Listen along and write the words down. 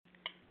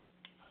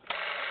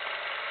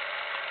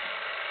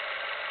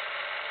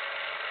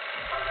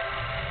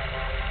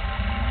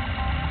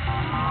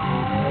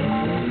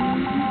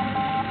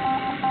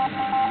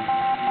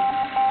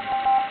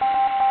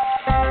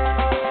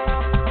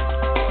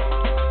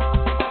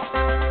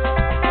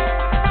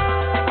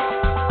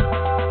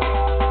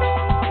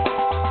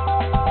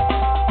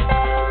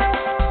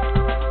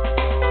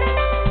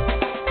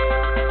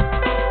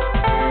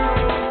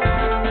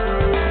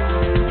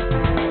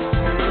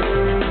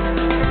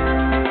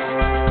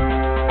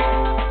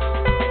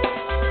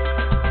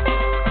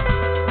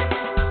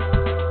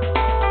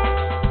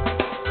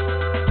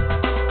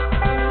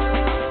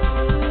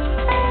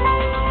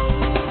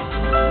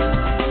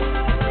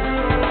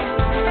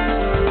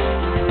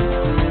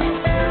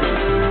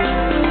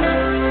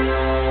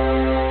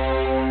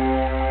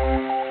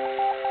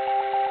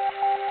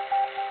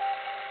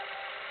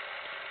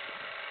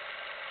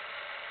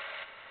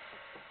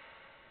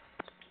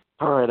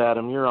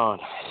Adam. You're on.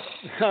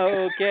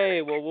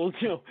 Okay, well,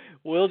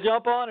 we'll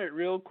jump on it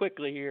real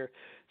quickly here.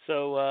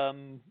 So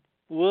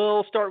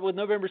we'll start with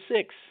November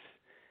 6th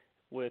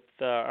with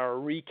our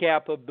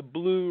recap of the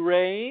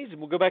Blu-rays.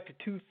 We'll go back to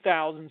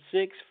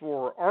 2006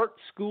 for Art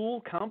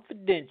School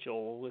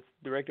Confidential,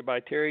 directed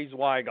by Terry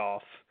Zwigoff.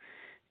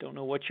 Don't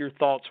know what your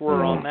thoughts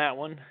were on that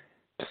one.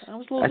 I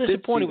was a little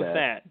disappointed with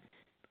that.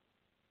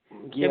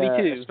 Yeah, me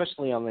too.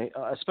 Especially on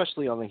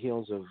the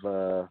heels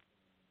of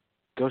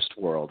Ghost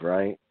World,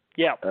 right?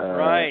 Yeah,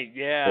 right.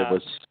 Yeah.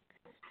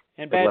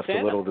 It left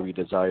a little to be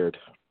desired.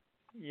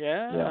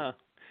 Yeah.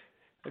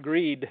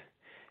 Agreed.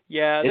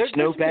 Yeah. It's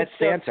no bad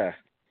Santa.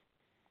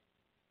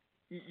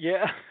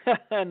 Yeah.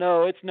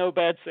 No, it's no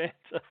bad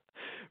Santa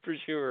for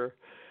sure.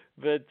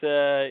 But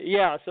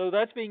so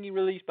that's being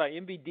released by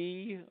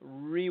MVD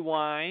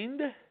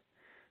Rewind.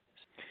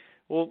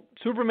 Well,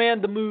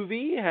 Superman the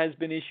movie has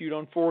been issued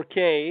on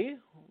 4K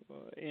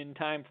in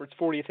time for its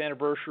 40th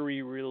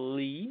anniversary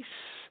release.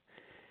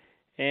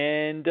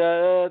 And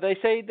they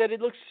say that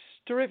it looks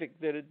terrific,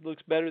 that it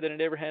looks better than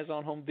it ever has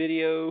on home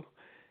video.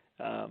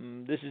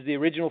 This is the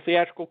original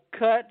theatrical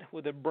cut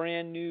with a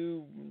brand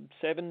new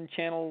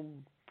 7-channel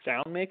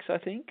sound mix, I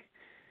think.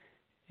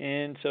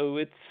 And so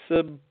it's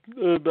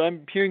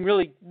I'm hearing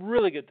really,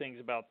 really good things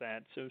about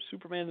that. So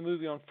Superman the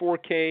movie on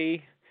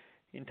 4K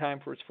in time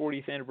for its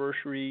 40th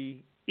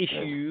anniversary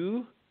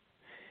issue.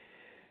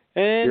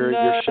 And your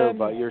episode,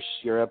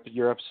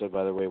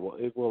 by the way,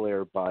 will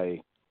air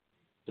by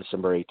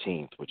December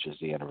 18th, which is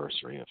the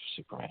anniversary of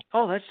Superman.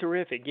 Oh, that's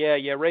terrific. Yeah,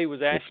 Ray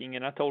was asking,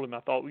 and I told him I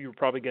thought we were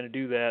probably going to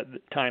do that,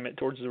 time it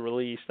towards the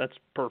release. That's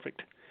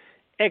perfect.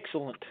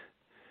 Excellent.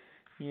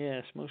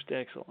 Yes, most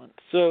excellent.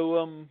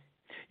 So,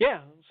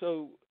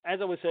 so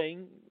as I was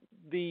saying,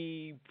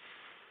 the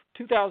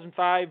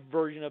 2005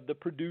 version of The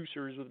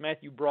Producers with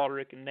Matthew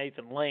Broderick and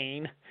Nathan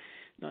Lane,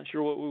 not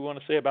sure what we want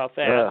to say about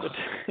that,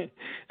 but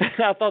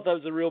I thought that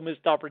was a real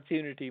missed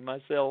opportunity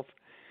myself.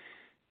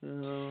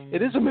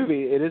 It is a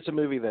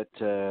movie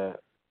that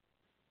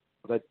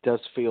does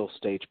feel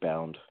stage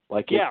bound.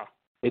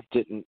 It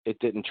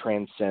didn't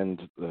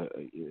transcend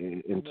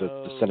into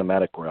the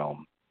cinematic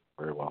realm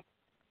very well.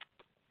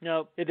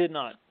 No, it did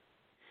not.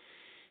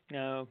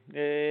 No,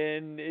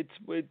 and it's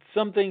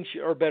some things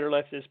are better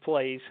left as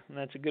plays, and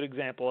that's a good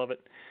example of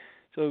it.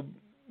 So,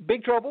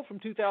 Big Trouble from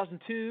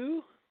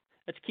 2002.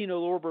 That's a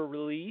Kino Lorber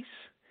release.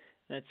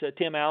 That's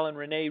Tim Allen,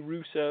 Rene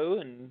Russo,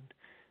 and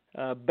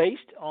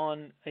based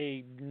on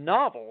a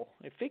novel,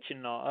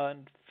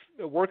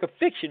 a work of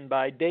fiction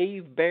by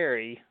Dave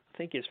Barry. I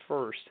think his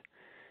first.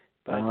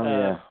 But,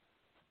 I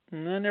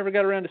never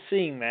got around to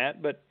seeing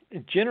that, but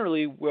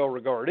generally well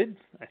regarded,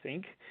 I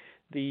think.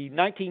 The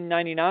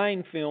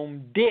 1999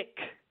 film Dick.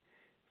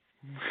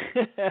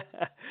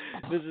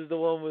 This is the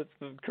one with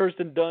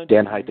Kirsten Dunst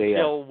Dan and Hedaya.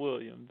 Michelle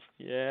Williams.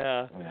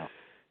 Yeah.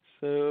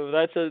 So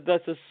that's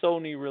a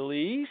Sony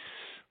release.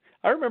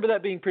 I remember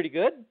that being pretty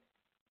good.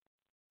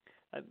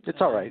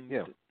 It's all right.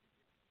 Yeah.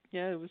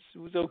 Yeah, it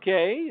was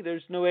okay.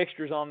 There's no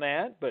extras on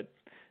that, but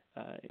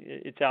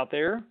it's out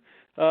there.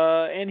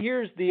 And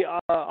here's the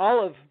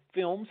Olive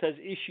Films has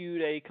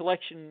issued a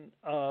collection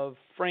of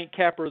Frank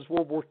Capra's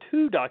World War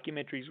II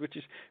documentaries, which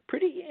is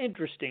pretty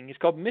interesting. It's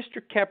called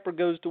Mr. Capra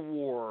Goes to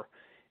War,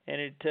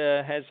 and it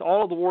has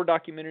all of the war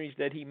documentaries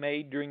that he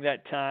made during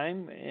that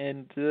time.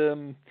 And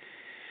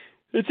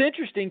it's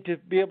interesting to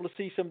be able to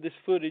see some of this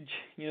footage,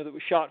 that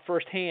was shot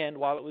firsthand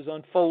while it was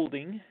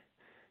unfolding.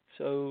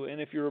 So,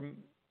 and if you're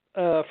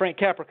a Frank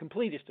Capra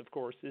completist, of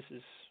course, this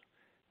is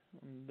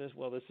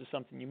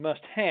something you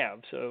must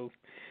have. So,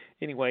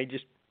 anyway,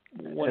 just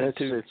wanted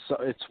to.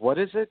 It's what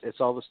is it? It's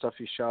all the stuff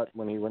he shot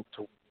when he went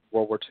to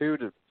World War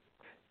II.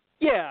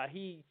 Yeah,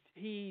 he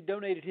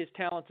donated his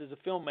talents as a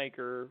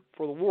filmmaker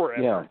for the war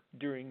effort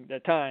during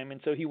that time,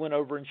 and so he went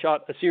over and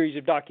shot a series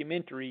of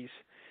documentaries.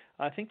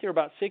 I think there are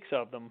about 6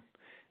 of them,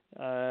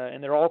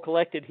 and they're all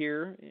collected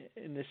here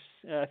in this.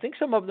 I think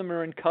some of them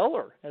are in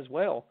color as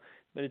well,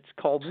 but it's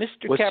called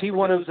Mr. Was Capra he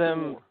one Goes of them?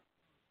 to War.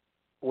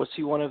 Was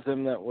he one of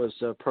them that was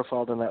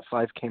profiled in that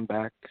 5 Came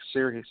Back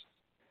series?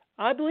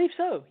 I believe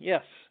so.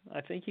 Yes,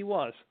 I think he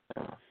was.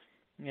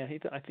 Yeah,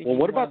 I think. Well,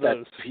 what about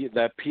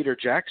that Peter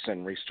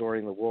Jackson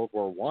restoring the World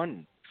War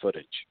I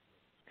footage?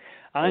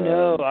 I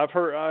know. I've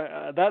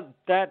heard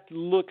that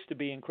looks to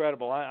be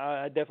incredible.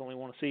 I definitely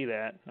want to see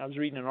that. I was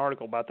reading an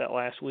article about that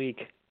last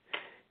week,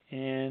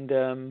 and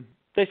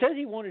they said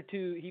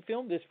he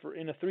filmed this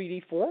in a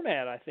 3D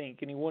format, I think,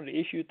 and he wanted to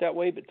issue it that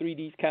way, but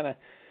 3D's kind of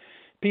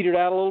petered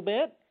out a little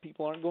bit.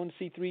 People aren't going to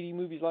see 3D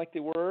movies like they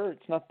were.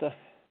 It's not the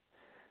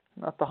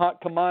hot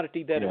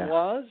commodity that it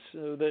was.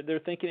 So they're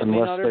thinking it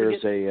may not ever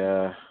get...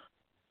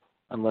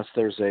 Unless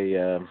there's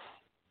a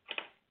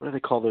what do they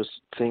call those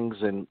things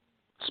in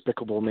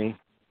Despicable Me?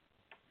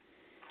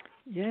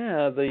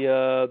 Yeah,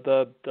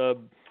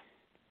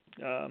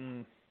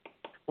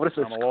 what is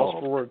it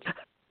called?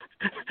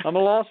 I'm a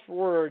loss for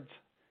words.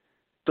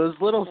 Those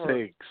little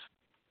things.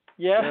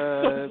 Yeah,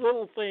 those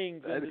little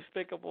things in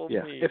Despicable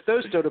Me. If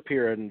those don't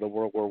appear in the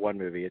World War I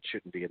movie, it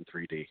shouldn't be in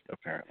 3D,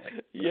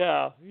 apparently.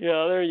 Yeah,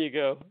 there you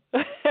go.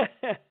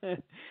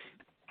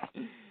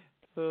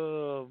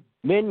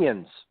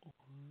 Minions.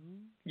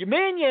 Your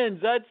Minions,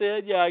 that's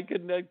it. Yeah, I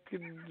couldn't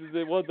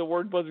the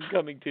word wasn't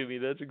coming to me.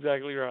 That's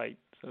exactly right.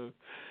 So,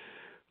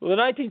 well, the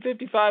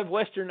 1955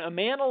 Western A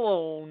Man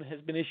Alone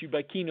has been issued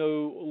by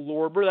Kino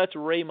Lorber. That's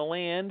Ray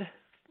Milland.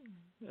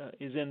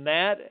 Is in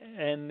that,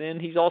 and then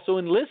he's also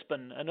in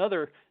Lisbon,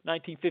 another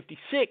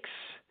 1956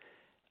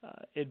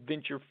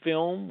 adventure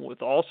film with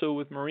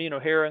Maureen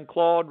O'Hara and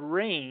Claude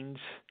Rains.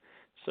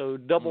 So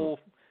double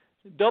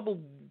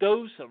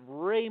dose of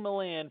Ray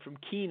Milland from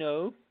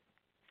Kino.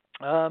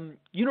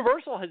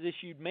 Universal has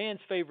issued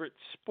Man's Favorite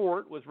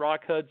Sport with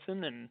Rock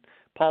Hudson and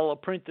Paula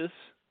Prentice.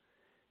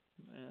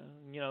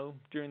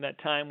 During that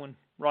time when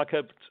Rock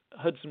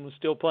Hudson was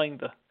still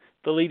playing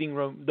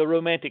the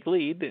romantic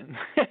lead.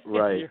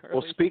 Right.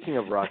 Well, speaking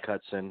of Rock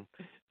Hudson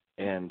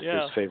and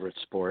his favorite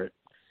sport,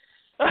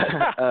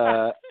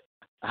 I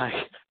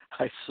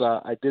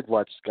did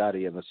watch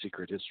Scotty and the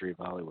Secret History of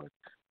Hollywood.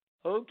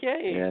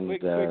 Okay. And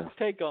quick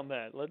take on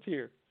that. Let's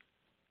hear.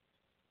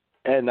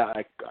 And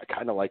I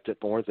kind of liked it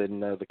more than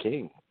The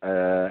King.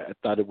 I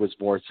thought it was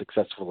more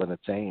successful in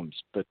its aims,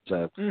 but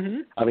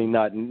I mean,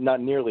 not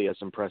nearly as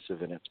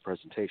impressive in its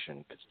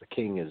presentation, because The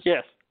King is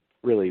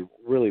really,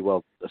 really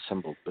well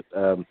assembled. But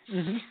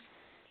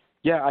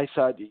yeah, I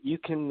thought you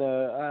can.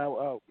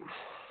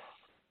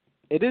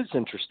 It is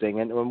interesting,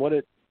 and what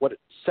it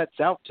sets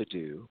out to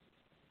do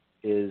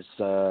is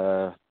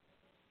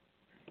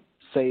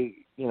say,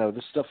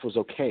 this stuff was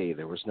okay.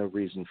 There was no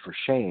reason for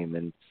shame,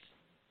 and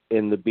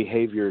in the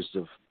behaviors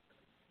of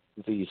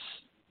these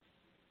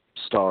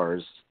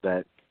stars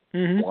that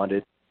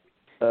wanted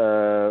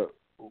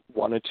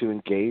to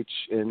engage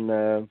in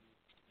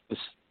this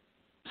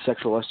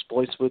sexual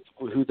exploits with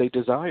who they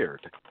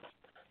desired.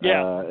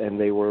 And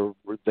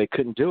they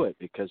couldn't do it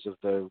because of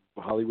the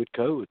Hollywood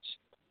codes.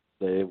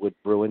 They would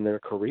ruin their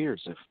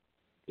careers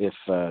if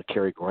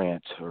Cary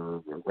Grant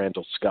or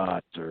Randall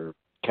Scott or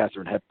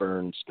Katharine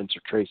Hepburn, Spencer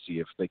Tracy,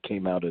 if they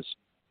came out as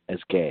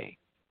gay.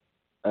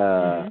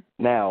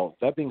 Now,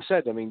 that being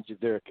said, I mean,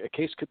 a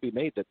case could be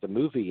made that the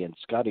movie and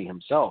Scotty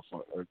himself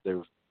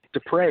they're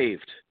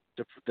depraved.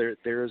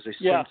 There is a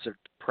sense of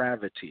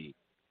depravity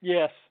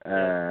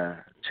to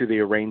the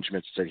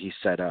arrangements that he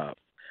set up.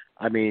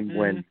 I mean,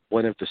 when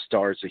one of the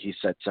stars that he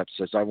sets up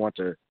says, I want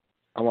to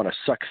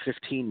suck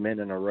 15 men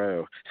in a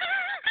row.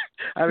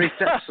 I mean,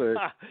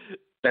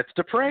 that's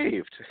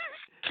depraved.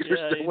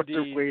 There's no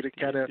other way to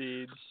kind of.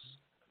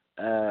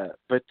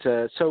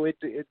 So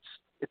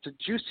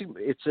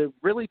it's a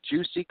really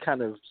juicy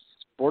kind of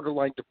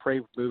borderline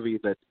depraved movie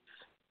that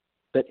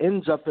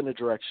ends up in a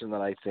direction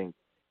that I think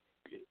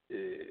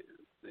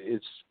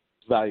is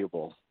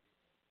valuable.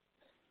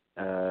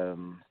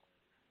 In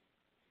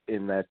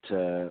that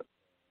the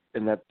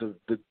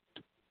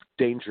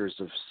dangers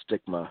of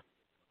stigma,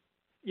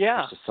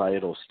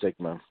 societal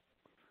stigma.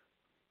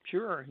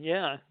 Sure,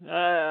 yeah.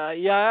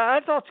 I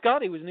thought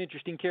Scotty was an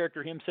interesting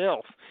character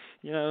himself.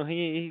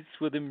 He's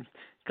with him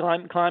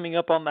climbing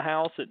up on the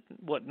house at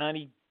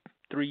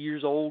 93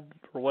 years old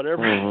or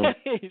whatever.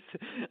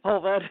 All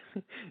that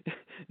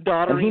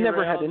doddering. And he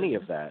never had any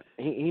of that.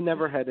 He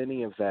never had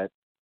any of that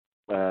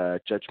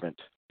judgment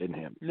in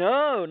him.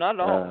 No, not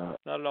at all.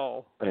 Not at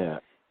all. Yeah.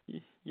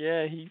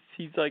 Yeah,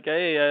 he's like,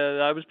 hey,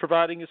 I was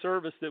providing a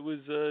service that was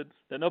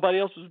that nobody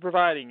else was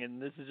providing,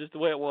 and this is just the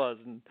way it was,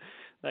 and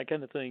that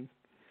kind of thing.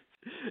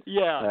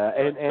 Yeah,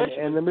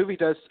 and the movie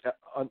does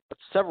on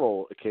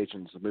several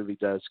occasions. The movie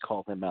does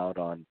call him out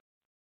on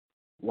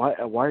why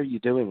are you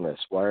doing this?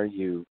 Why are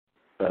you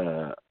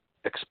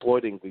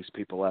exploiting these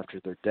people after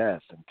their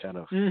death and kind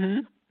of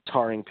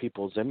tarring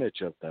people's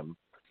image of them?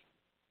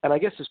 And I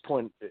guess his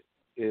point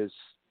is,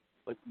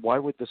 like, why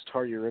would this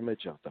tar your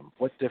image of them?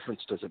 What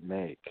difference does it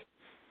make?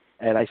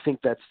 And I think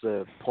that's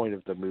the point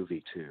of the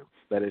movie too.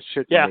 That it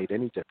shouldn't have made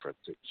any difference.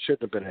 It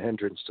shouldn't have been a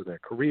hindrance to their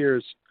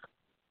careers.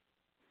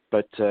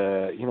 But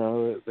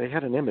they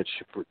had an image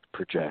to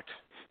project,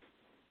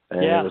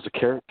 and it was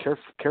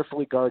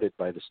carefully guarded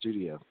by the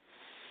studio.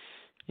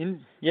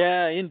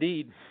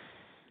 Indeed.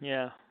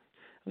 Yeah,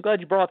 I'm glad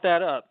you brought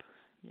that up.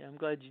 Yeah, I'm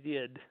glad you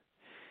did.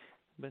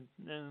 But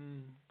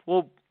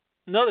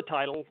another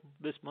title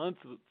this month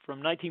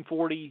from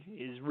 1940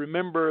 is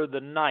 "Remember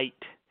the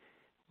Night"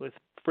 with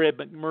Fred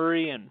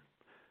MacMurray and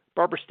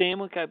Barbara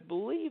Stanwyck. I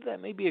believe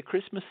that may be a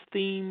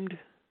Christmas-themed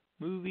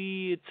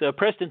movie. It's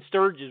Preston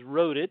Sturges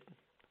wrote it.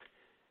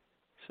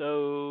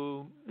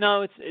 So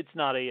no, it's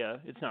not a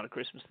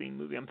Christmas themed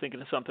movie. I'm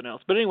thinking of something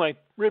else. But anyway,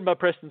 written by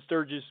Preston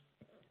Sturges.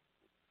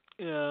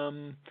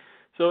 And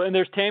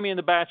there's Tammy and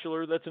the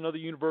Bachelor. That's another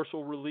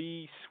Universal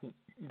release.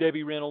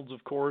 Debbie Reynolds,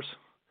 of course.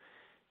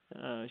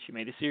 She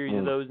made a series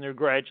of those, and they're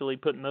gradually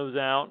putting those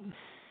out.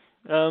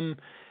 Alan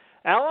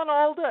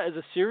Alda as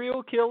a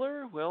serial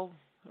killer. Well,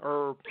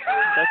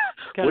 that's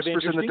kind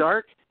Whispers of interesting. in the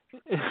Dark.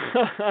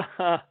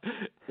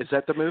 Is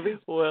that the movie?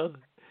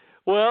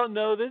 Well,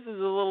 no, this is a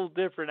little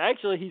different.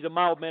 Actually, he's a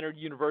mild-mannered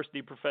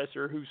university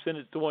professor who's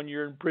sentenced to 1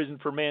 year in prison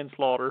for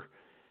manslaughter,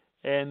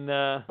 and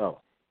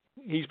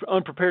he's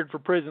unprepared for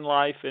prison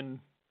life, and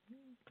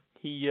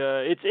he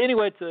has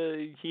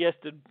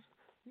to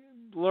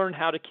learn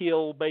how to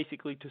kill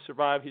basically to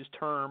survive his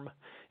term.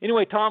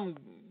 Anyway, Tom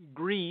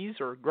Gries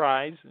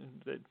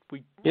that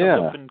we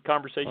comes up in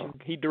conversation.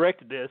 He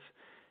directed this,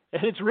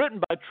 and it's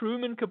written by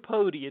Truman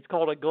Capote. It's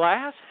called A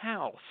Glass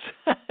House,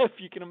 if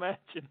you can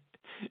imagine.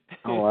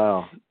 Oh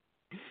wow!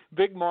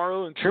 Vic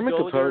Morrow and Truman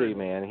Capote,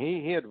 man,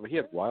 he had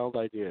wild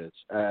ideas.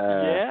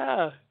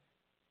 Yeah.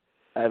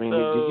 I mean,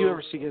 did you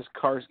ever see his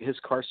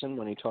Carson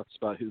when he talks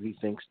about who he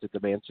thinks did the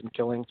Manson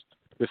killings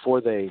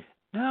before they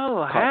caught Manson?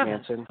 No, I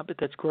haven't. I bet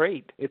that's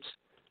great. It's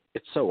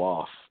so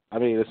off. I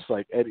mean, it's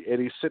like,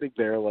 and he's sitting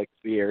there like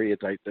the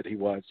erudite that he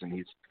was, and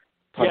he's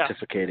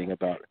pontificating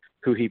about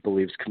who he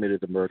believes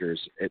committed the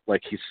murders,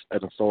 like he's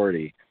an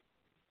authority.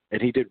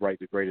 And he did write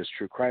the greatest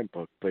true crime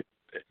book, but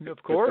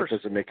of course that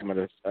doesn't make him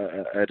a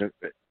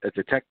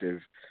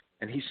detective.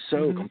 And he's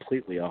so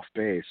completely off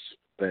base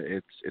that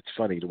it's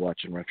funny to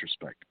watch in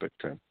retrospect. But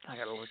I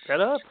gotta look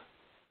that up.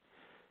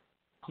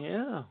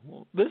 Yeah,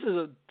 well, this is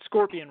a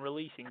Scorpion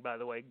releasing, by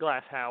the way,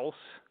 Glass House,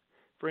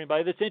 for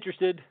anybody that's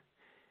interested.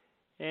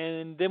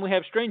 And then we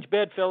have Strange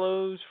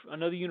Bedfellows,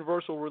 another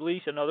Universal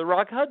release, another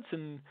Rock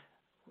Hudson,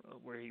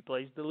 where he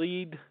plays the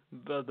lead,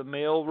 the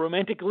male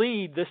romantic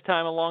lead, this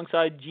time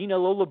alongside Gina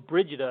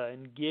Lollobrigida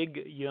and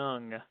Gig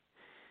Young.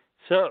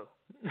 So,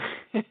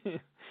 there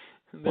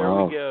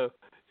we go.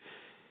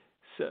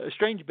 So,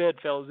 Strange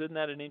Bedfellows, isn't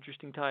that an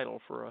interesting title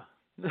for a...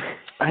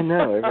 I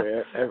know.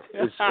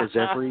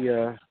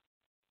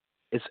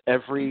 Is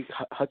every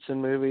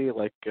Hudson movie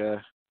like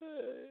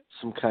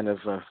some kind of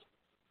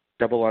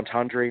double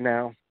entendre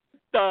now?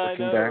 I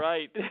know,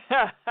 right?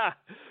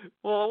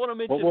 Well, I want to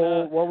mention...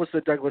 What was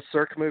the Douglas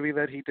Sirk movie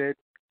that he did?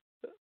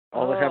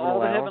 All That Heaven Allows? All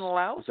That Heaven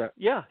Allows?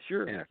 Yeah,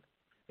 sure. Yeah.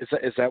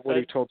 Is that what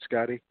he told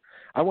Scotty?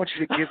 I want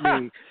you to give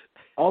me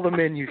all the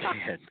men you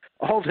can.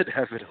 All that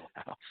heaven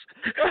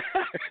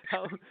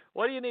allows.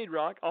 What do you need,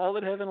 Rock? All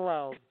that heaven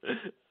allows.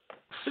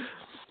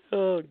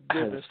 Oh,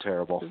 goodness. That's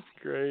terrible. It's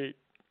great.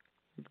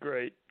 It's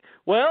great.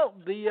 Well,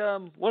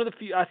 the one of the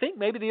few, I think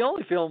maybe the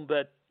only film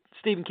that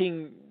Stephen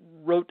King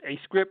wrote a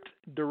script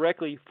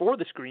directly for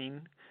the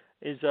screen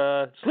is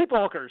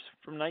Sleepwalkers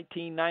from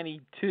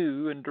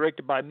 1992 and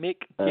directed by Mick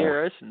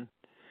Garris and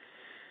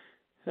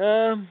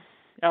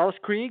Alice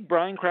Krieg,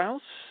 Brian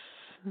Krause.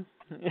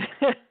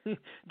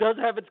 Does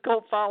have its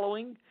cult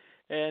following,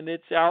 and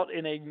it's out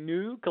in a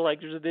new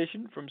collector's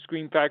edition from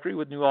Scream Factory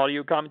with new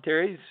audio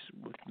commentaries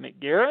with Mick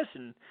Garris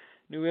and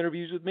new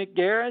interviews with Mick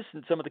Garris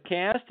and some of the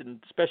cast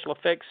and special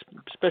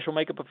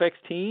makeup effects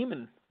team.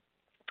 And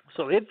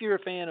so if you're a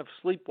fan of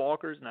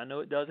Sleepwalkers, and I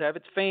know it does have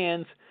its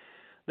fans,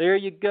 there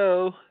you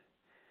go.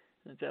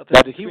 It's out there.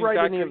 Now, did he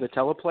write any of the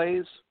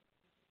teleplays?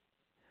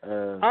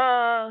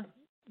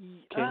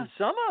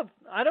 Some of,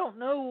 I don't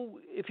know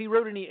if he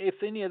wrote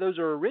if any of those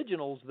are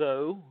originals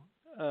though.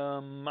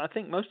 I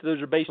think most of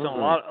those are based on a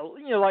lot of,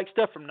 like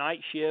stuff from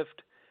Night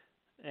Shift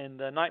and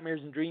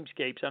Nightmares and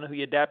Dreamscapes. I know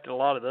he adapted a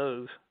lot of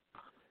those.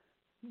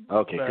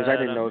 Okay, because I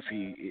didn't know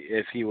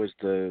if he was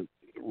the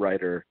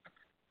writer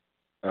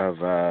of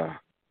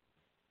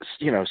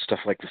stuff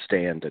like The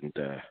Stand and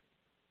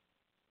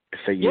if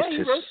they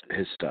used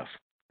his stuff.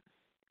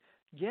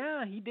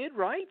 Yeah, he did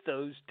write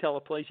those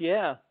teleplays.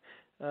 Yeah.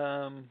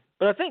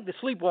 But I think the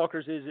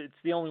Sleepwalkers it's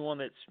the only one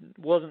that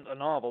wasn't a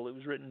novel. It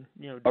was written,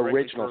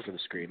 original for the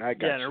screen. I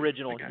got an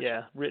original.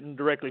 Written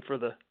directly for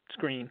the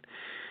screen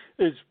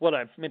is what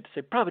I meant to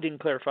say. Probably didn't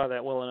clarify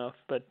that well enough.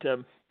 But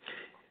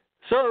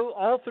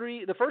so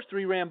the first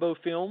three Rambo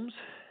films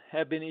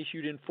have been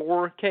issued in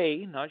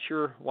 4K. Not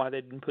sure why they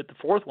didn't put the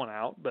fourth one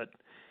out, but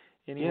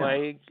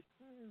anyway,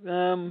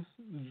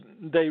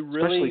 they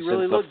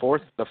really look.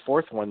 The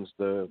fourth one's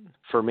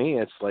for me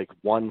it's like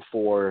 1,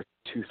 4,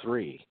 2,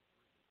 3.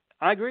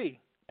 I agree.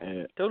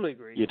 Totally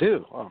agree. You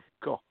do? Oh,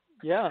 cool.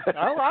 Yeah,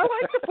 I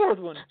like the fourth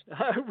one.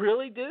 I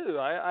really do.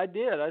 I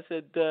did. I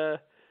said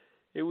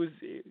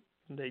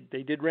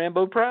they did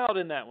Rambo proud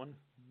in that one.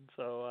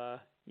 So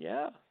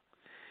yeah.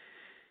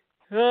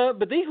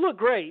 But these look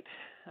great.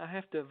 I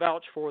have to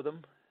vouch for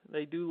them.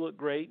 They do look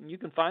great, and you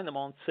can find them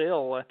on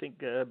sale. I think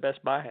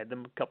Best Buy had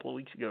them a couple of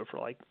weeks ago for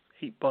like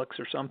 $8 or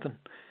something.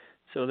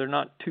 So they're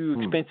not too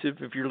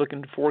expensive if you're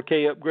looking to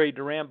 4K upgrade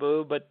to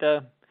Rambo. But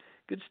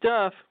good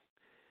stuff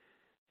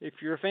if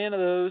you're a fan of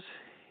those.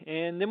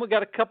 And then we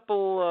got a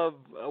couple of,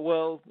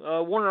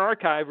 Warner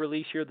Archive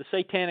release here, The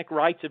Satanic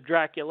Rites of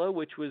Dracula,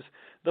 which was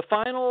the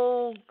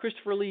final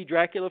Christopher Lee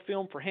Dracula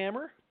film for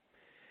Hammer.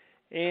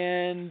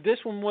 And this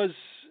one was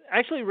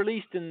actually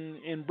released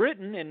in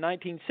Britain in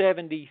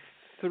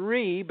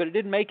 1973, but it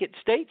didn't make it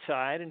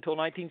stateside until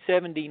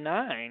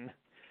 1979.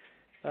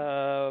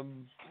 I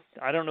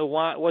don't know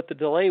what the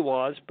delay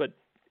was, but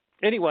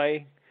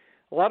anyway,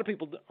 a lot of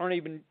people aren't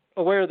even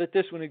aware that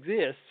this one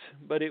exists,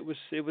 but it was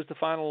the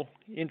final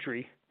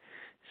entry.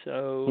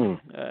 So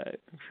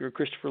if you're a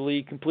Christopher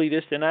Lee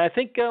completist, and I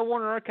think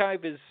Warner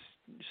Archive is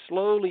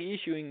slowly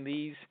issuing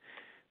these,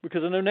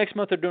 because I know next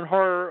month they're doing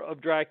Horror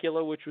of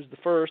Dracula, which was the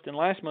first, and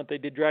last month they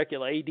did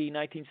Dracula AD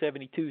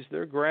 1972, so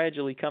they're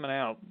gradually coming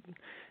out.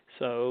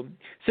 So,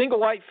 Single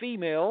White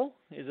Female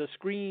is a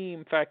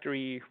Scream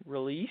Factory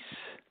release.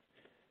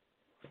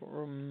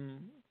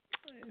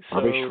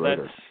 Barbie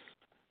Schroeder.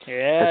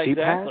 Yeah, Has he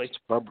exactly.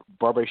 passed?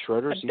 Barbie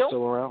Schroeder, is he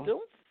still around?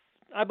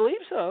 I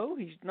believe so.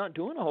 He's not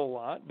doing a whole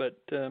lot, but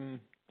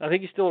I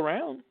think he's still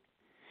around.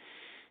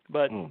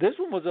 But this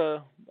one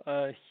was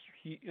a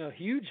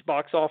huge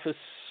box office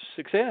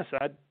success.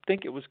 I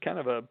think it was kind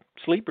of a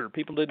sleeper.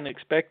 People didn't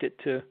expect it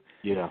to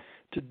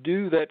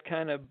do that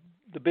kind of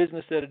the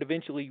business that it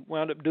eventually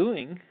wound up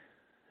doing.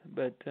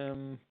 But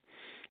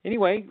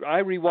anyway,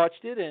 I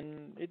rewatched it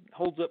and it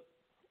holds up,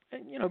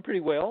 pretty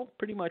well.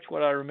 Pretty much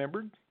what I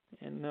remembered.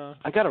 And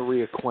I got to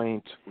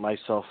reacquaint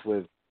myself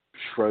with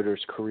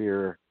Schroeder's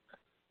career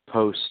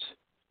post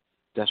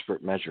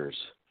Desperate Measures.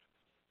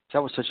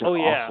 That was such an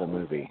awful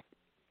movie.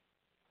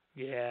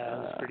 Yeah, it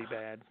was pretty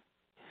bad.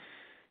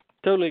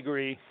 Totally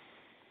agree.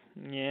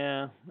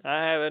 Yeah,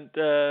 I haven't.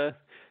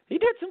 He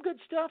did some good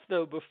stuff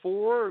though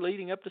before,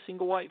 leading up to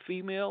Single White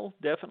Female,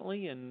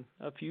 definitely, and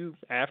a few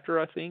after,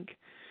 I think.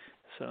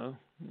 So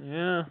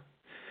yeah.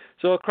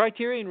 So a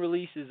Criterion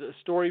release is a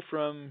story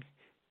from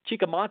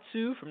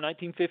Chikamatsu from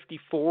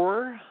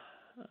 1954.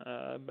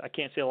 I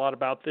can't say a lot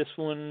about this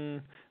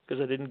one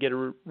because I didn't get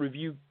a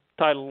review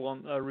title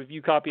on a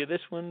review copy of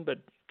this one, but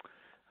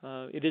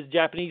it is a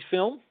Japanese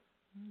film,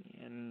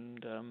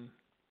 and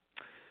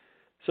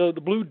so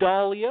The Blue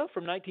Dahlia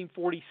from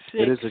 1946.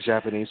 It is a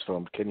Japanese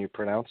film. Can you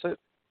pronounce it?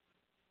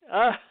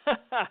 I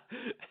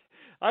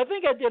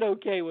think I did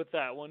okay with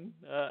that one.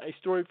 A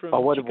story from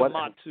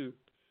Chikamatsu.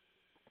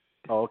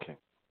 Oh, okay.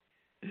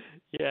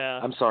 Yeah.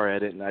 I'm sorry, I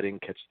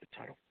didn't catch the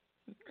title.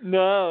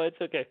 No, it's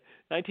okay.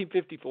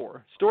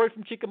 1954. Story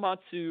from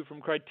Chikamatsu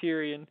from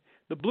Criterion.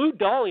 The Blue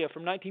Dahlia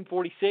from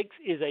 1946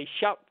 is a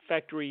Shout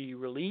Factory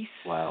release.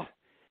 Wow.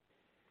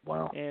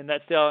 And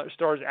that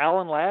stars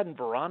Alan Ladd and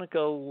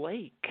Veronica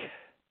Lake.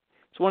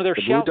 It's one of their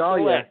the Shout Blue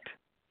Dahlia.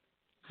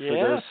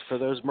 Select. For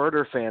those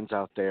murder fans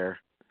out there,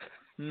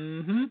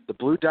 mm-hmm. The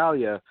Blue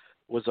Dahlia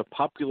was a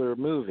popular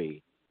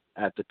movie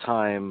at the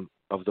time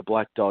of the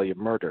Black Dahlia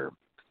murder.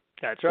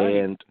 That's right.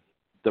 And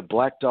the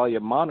Black Dahlia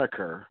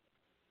moniker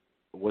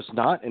was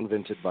not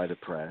invented by the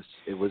press.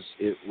 It was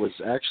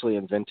actually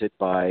invented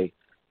by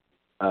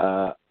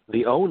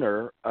the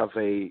owner of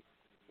a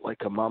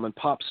mom and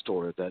pop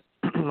store that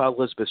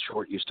Elizabeth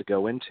Short used to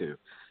go into,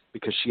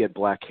 because she had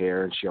black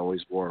hair and she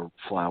always wore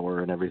flour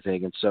and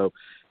everything. And so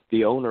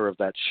the owner of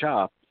that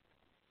shop,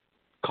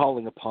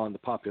 calling upon the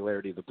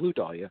popularity of the Blue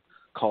Dahlia,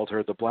 called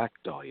her the Black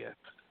Dahlia.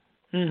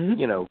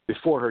 Mm-hmm.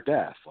 Before her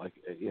death,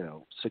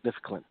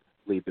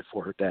 significantly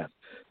before her death.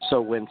 So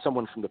when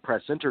someone from the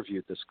press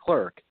interviewed this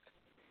clerk,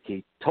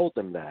 he told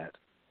them that,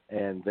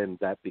 and then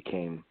that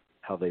became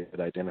how they would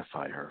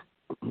identify her.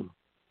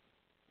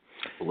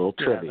 A little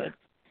trivia.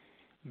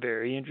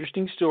 Very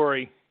interesting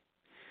story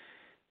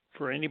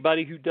for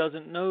anybody who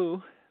doesn't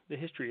know the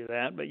history of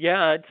that. But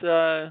yeah,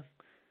 it's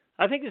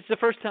I think it's the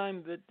first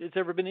time that it's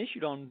ever been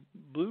issued on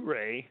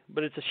Blu-ray,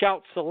 but it's a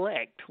Shout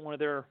Select, one of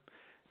their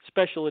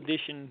special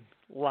edition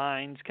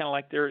lines, kind of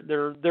like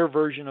their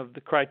version of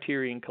the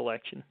Criterion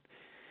collection.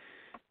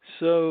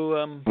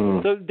 So,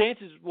 so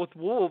Dances with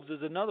Wolves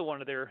is another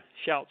one of their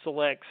Shout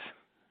Selects,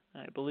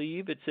 I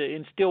believe. It's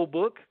in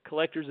Steelbook,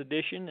 collector's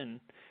edition, and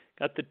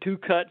got the two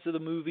cuts of the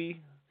movie.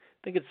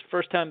 I think it's the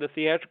first time the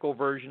theatrical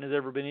version has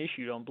ever been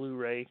issued on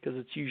Blu-ray, because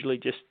it's usually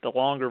just the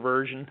longer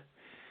version.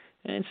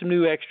 And some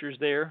new extras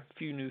there, a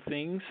few new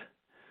things.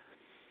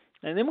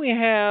 And then we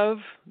have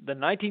the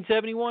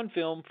 1971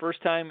 film,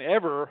 first time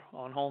ever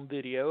on home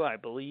video, I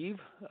believe,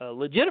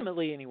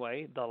 legitimately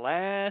anyway, The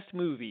Last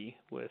Movie,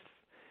 with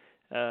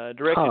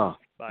directed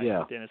by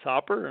Dennis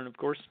Hopper, and of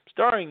course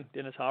starring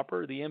Dennis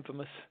Hopper. The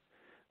infamous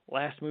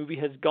Last Movie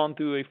has gone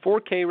through a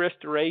 4K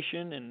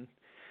restoration, and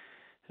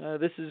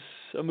this is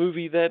a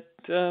movie that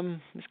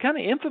is kind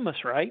of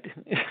infamous, right?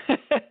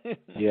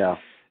 Yeah.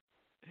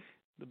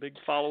 The big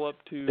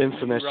follow-up to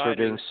Infamous for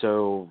being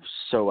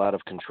so out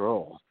of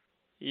control.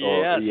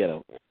 Yeah.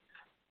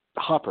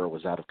 Hopper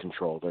was out of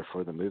control,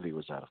 therefore the movie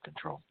was out of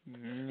control.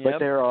 Yep. But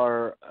there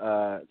are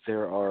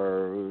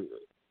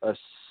a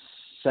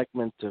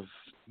segment of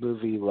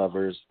movie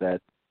lovers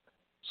that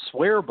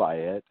swear by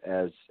it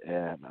as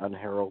an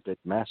unheralded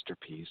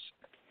masterpiece,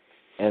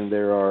 and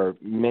there are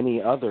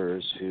many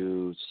others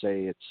who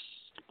say it's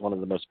one of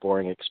the most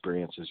boring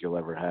experiences you'll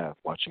ever have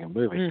watching a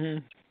movie.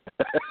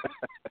 Mm-hmm.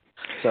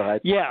 So I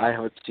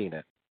haven't seen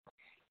it.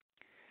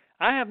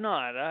 I have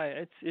not.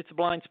 It's a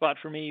blind spot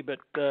for me, but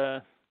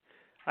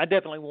I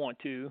definitely want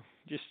to,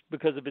 just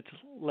because of its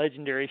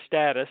legendary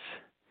status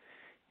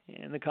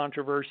and the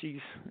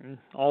controversies and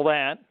all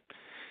that.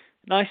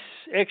 Nice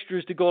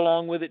extras to go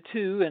along with it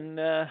too, and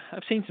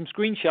I've seen some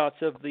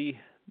screenshots of the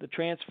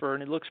transfer,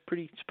 and it looks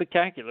pretty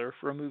spectacular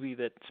for a movie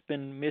that's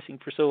been missing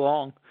for so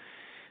long.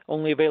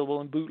 Only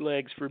available in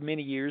bootlegs for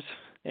many years.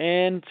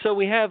 And so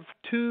we have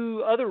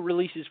two other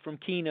releases from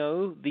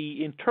Kino.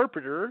 The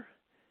Interpreter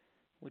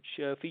which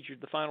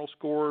featured the final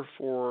score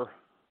for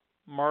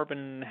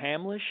Marvin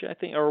Hamlish, I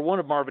think, or one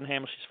of Marvin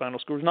Hamlish's final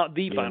scores, not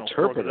the final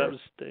score. That was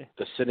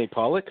the Sidney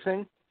Pollack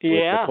thing?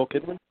 Yeah. With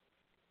Nicole Kidman?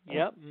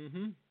 Yep.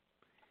 Mm-hmm.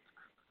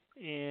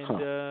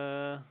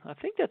 And I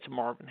think that's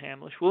Marvin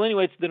Hamlish. Well,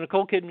 anyway, it's the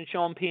Nicole Kidman,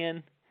 Sean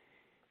Penn.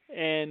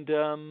 And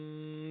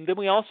then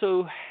we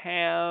also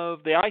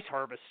have The Ice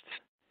Harvest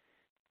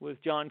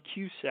with John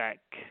Cusack,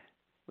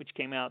 which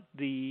came out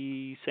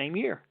the same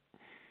year.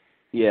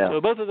 Yeah.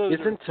 So both of those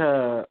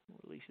are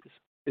releases.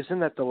 Isn't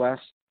that the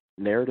last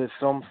narrative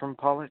film from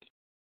Pollack?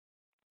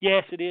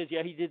 Yes, it is.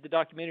 Yeah, he did the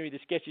documentary, The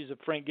Sketches of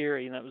Frank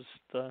Gehry, and that was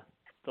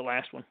the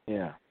last one.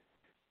 Yeah.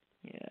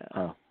 Yeah.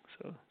 Oh.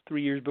 So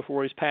 3 years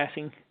before his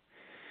passing.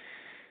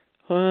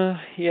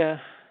 Yeah.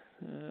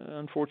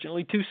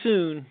 Unfortunately, too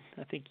soon.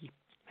 I think he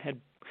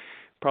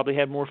probably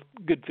had more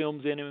good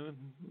films in him.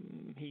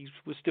 He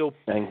was still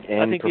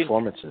and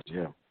performances.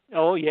 Yeah.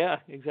 Oh yeah,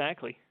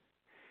 exactly.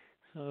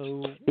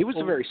 So he was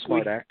a very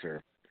smart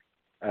actor,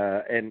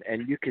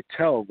 and you could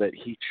tell that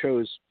he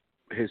chose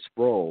his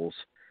roles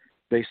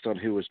based on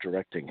who was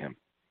directing him.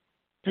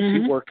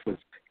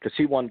 Because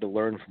he wanted to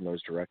learn from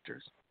those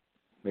directors.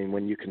 I mean,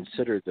 when you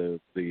consider the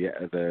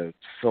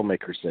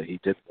filmmakers that he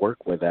did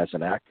work with as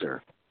an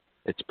actor,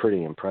 it's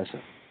pretty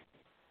impressive.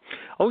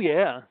 Oh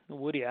yeah,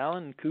 Woody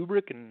Allen,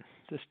 Kubrick, and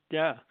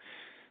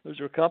those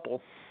are a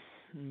couple.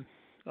 And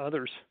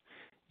others.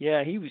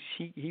 Yeah,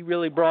 he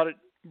really brought it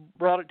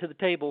to the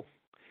table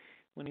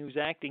when he was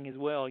acting as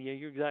well. Yeah,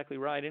 you're exactly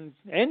right, and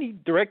he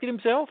directed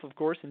himself, of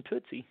course, in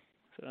Tootsie.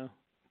 So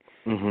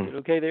did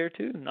okay there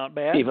too, not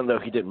bad. Even though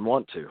he didn't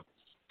want to.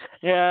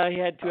 Yeah, he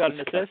had to out of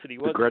necessity.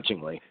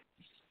 Begrudgingly.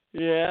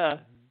 Yeah.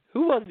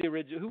 Who was the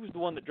original? Who was the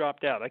one that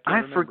dropped out? I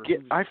can't remember.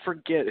 I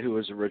forget who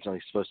was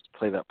originally supposed to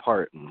play that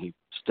part, and he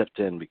stepped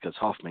in because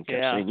Hoffman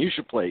kept saying, "You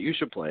should play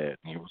it."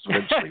 And he was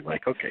eventually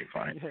like, "Okay,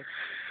 fine." Yeah.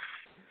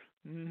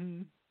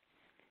 Mm-hmm.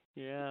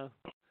 Yeah.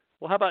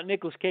 Well, how about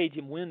Nicolas Cage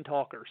in Wind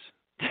Talkers?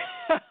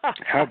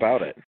 How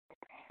about it?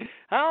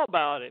 How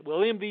about it? Well,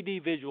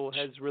 MVD Visual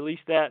has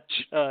released that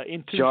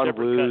in two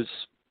separate cuts.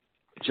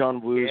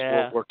 John Woo's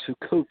World War II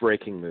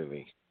code-breaking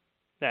movie.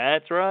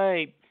 That's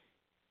right.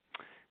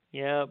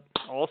 Yeah,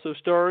 also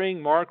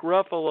starring Mark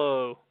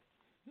Ruffalo.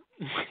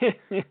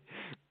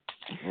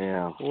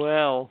 Yeah.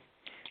 Well,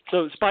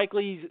 so Spike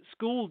Lee's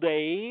School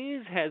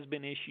Days has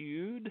been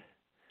issued.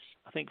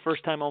 I think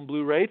first time on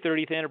Blu-ray,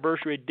 30th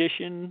anniversary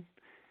edition,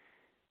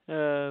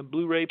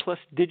 Blu-ray plus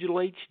digital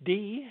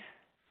HD.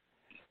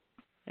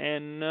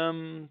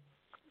 And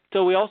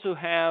so we also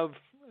have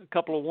a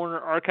couple of Warner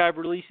Archive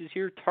releases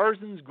here.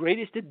 Tarzan's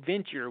Greatest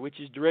Adventure, which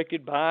is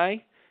directed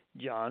by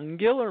John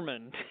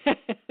Gillerman.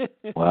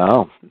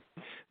 Wow.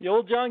 The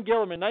old John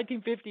Gillerman,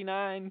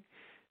 1959.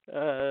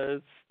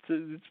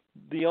 It's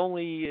the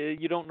only,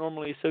 you don't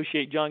normally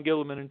associate John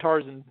Gillerman and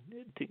Tarzan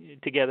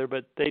together,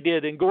 but they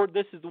did. And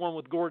this is the one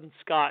with Gordon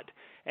Scott.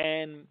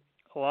 And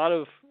a lot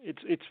of,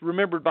 it's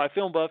remembered by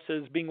film buffs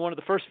as being one of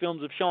the first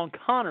films of Sean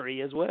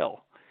Connery as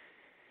well.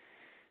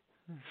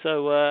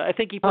 So I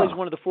think he plays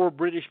one of the 4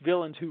 British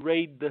villains who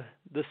raid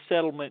the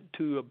settlement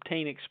to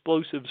obtain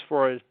explosives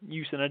for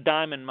use in a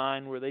diamond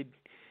mine, where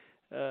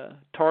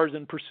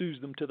Tarzan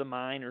pursues them to the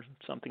mine or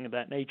something of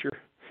that nature.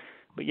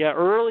 But yeah,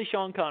 early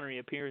Sean Connery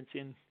appearance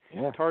in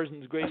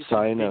Tarzan's Greatest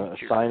Adventure.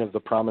 A sign of the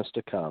promise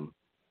to come.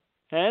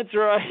 That's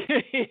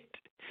right.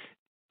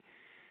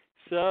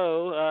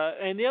 So,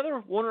 and the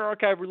other Warner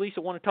Archive release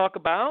I want to talk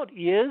about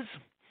is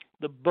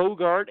the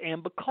Bogart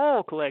and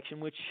Bacall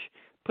collection, which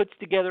puts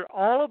together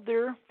all of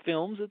their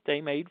films that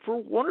they made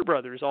for Warner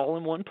Brothers all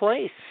in one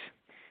place,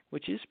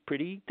 which is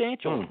pretty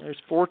substantial.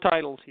 There's 4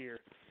 titles here.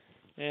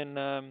 And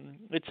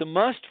it's a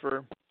must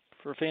for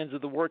fans of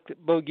the work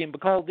that Bogey and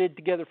Bacall did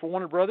together for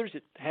Warner Brothers.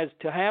 It has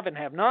To Have and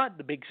Have Not,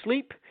 The Big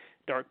Sleep,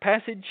 Dark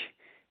Passage,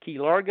 Key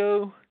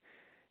Largo,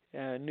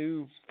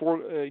 new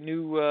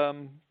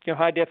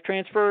high-def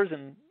transfers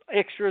and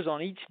extras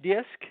on each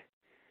disc.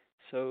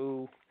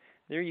 So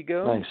there you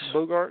go. Nice.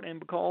 Bogart and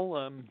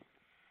Bacall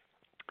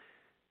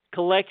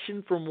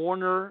collection from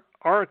Warner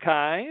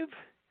Archive.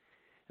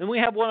 Then we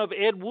have one of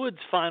Ed Wood's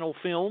final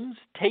films,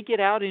 Take It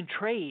Out in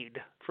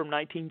Trade, from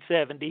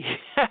 1970.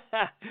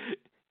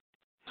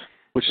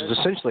 Which is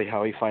essentially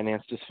how he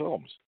financed his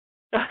films.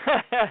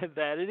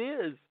 That it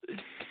is.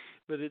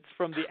 But it's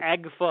from the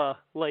AGFA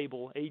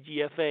label,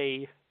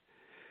 AGFA,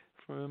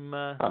 from,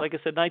 like I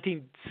said,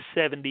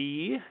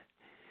 1970.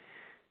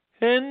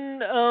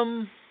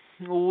 And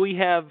we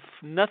have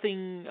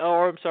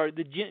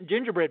the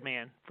Gingerbread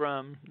Man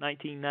from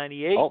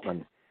 1998.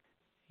 Altman.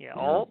 Yeah,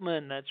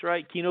 Altman, that's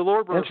right. Kino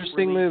Lorber.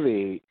 Interesting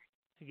movie.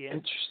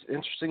 Again.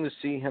 Interesting to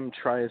see him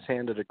try his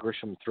hand at a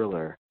Grisham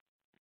thriller.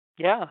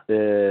 Yeah.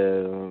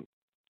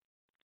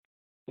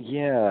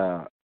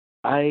 Yeah,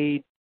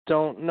 I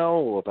don't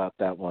know about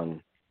that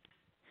one.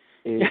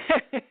 I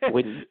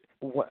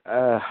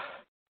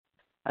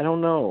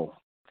don't know,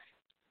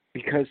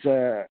 because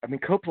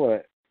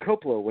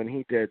Coppola, when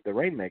he did The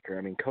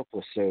Rainmaker,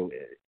 Coppola's so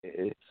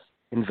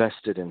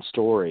invested in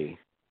story.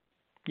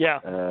 Yeah.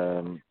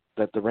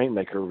 that the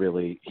Rainmaker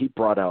he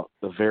brought out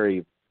the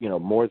very,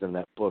 more than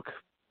that book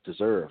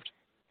deserved.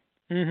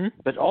 Mm-hmm.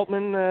 But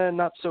Altman,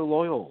 not so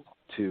loyal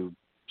to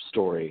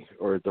story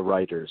or the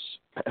writers.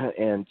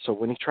 And so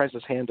when he tries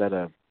his hand at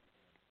a,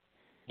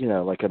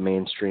 like a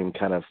mainstream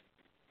kind of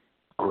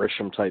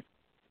Grisham type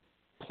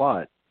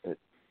plot,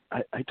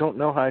 I don't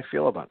know how I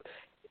feel about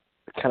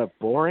it. Kind of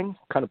boring,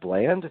 kind of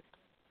bland.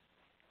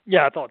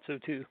 Yeah, I thought so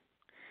too.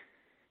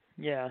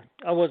 Yeah,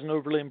 I wasn't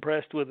overly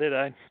impressed with it.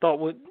 I thought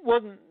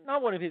wasn't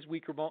not one of his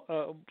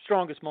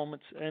strongest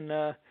moments, and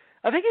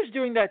I think it was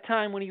during that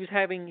time when he was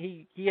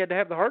he had to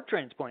have the heart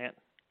transplant.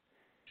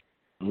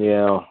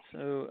 Yeah.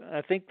 So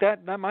I think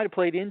that might have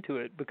played into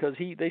it because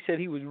they said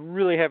he was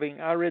really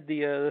having. I read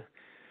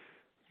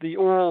the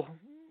oral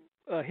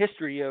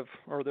history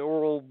or the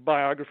oral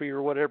biography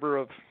or whatever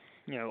of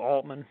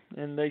Altman,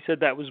 and they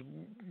said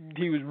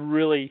he was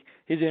really,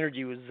 his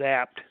energy was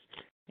zapped,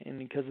 and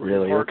because of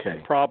his heart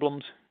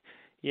problems.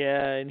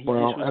 Yeah, and he just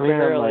was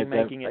barely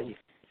making it.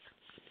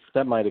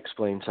 That might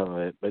explain some of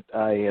it, but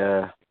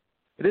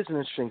it is an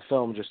interesting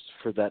film just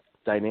for that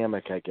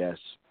dynamic, I guess,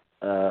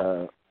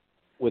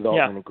 with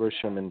Altman and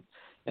Grisham,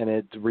 and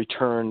it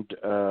returned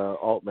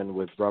Altman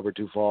with Robert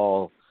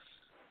Duvall,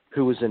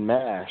 who was in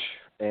MASH,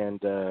 and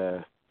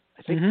I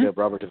think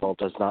Robert Duvall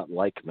does not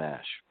like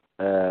MASH,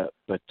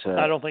 but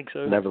I don't think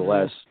so.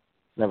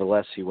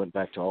 Nevertheless, he went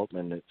back to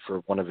Altman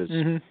for one of his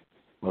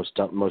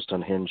most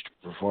unhinged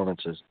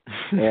performances,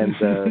 and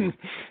and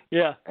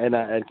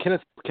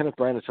Kenneth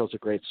Branagh tells a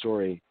great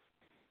story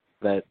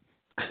that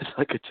it's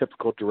like a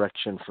typical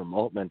direction from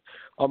Altman.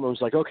 Altman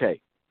was like, okay,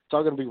 it's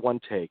all going to be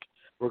one take.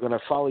 We're going to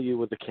follow you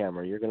with the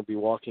camera. You're going to be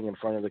walking in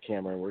front of the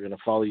camera, and we're going to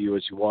follow you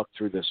as you walk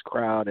through this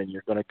crowd, and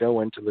you're going to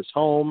go into this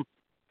home,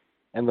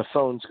 and the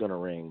phone's going to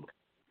ring.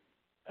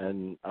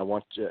 And I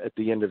want you, at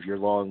the end of your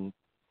long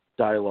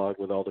dialogue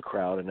with all the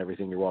crowd and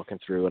everything you're walking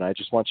through, and I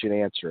just want you to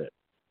answer it.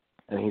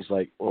 And he's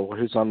like, well,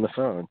 who's on the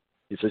phone?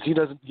 He says, you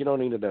don't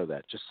need to know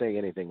that. Just say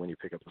anything when you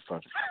pick up the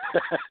phone.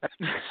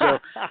 So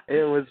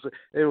it was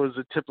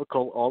a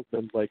typical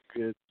Altman, like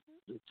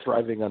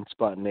thriving on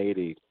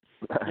spontaneity.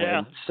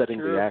 And setting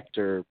the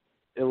actor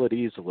ill at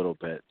ease a little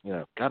bit.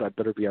 God, I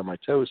better be on my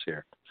toes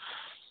here.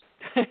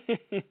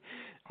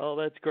 Oh,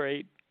 that's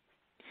great.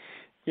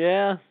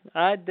 Yeah,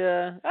 I'd be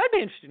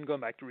interested in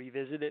going back to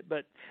revisit it,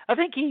 but I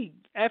think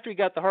after he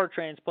got the heart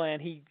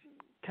transplant, he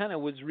kind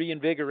of was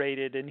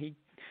reinvigorated, and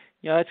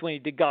that's when he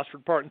did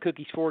Gosford Park and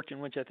Cookie's Fortune,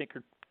 which I think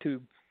are two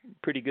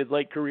pretty good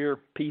late career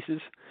pieces.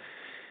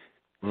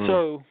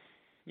 So,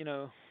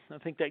 I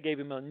think that gave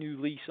him a new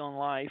lease on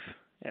life,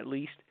 at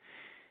least.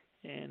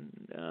 And,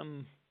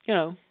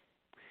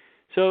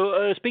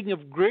 so speaking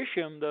of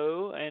Grisham,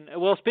 though,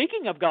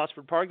 speaking of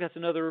Gosford Park, that's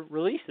another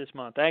release this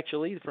month,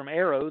 actually, from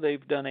Arrow.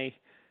 They've done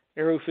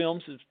Arrow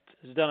Films has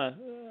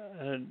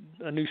done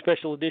a new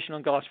special edition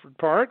on Gosford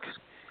Park.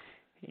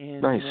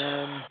 And, nice.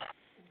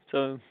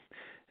 So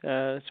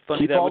it's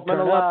funny Keep that Altman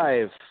would turn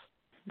alive.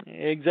 Up.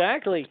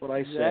 Exactly. That's what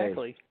I say.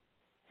 Exactly.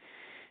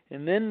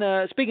 And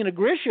then, speaking of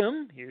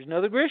Grisham, here's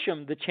another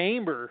Grisham, The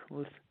Chamber,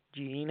 with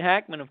Gene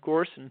Hackman, of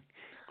course, and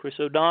Chris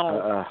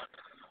O'Donnell.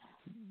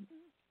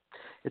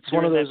 It's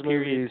one of those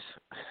movies.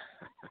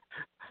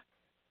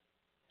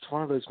 It's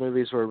one of those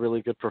movies where a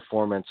really good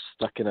performance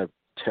stuck in a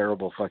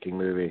terrible fucking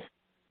movie.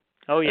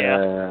 Oh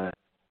yeah.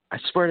 I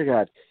swear to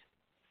God,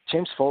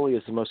 James Foley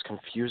is the most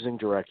confusing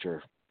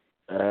director.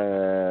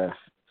 Because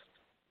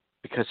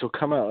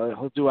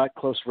he'll do At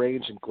Close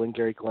Range and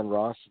Glengarry Glen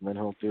Ross, and then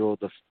he'll do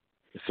the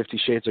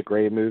 50 Shades of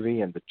Grey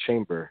movie and The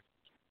Chamber.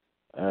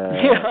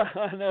 Yeah,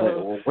 I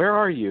know. Well, where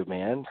are you,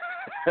 man?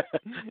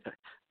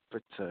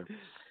 But The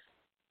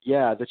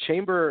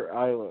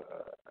Chamber.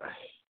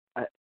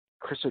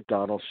 Chris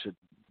O'Donnell should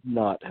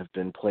not have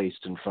been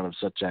placed in front of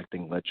such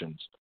acting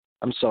legends.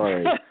 I'm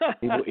sorry.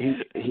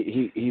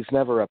 He was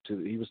never up to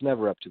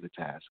the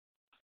task.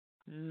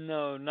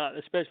 No,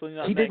 especially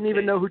not. He didn't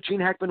even know who Gene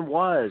Hackman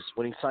was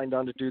when he signed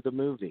on to do the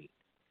movie.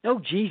 Oh,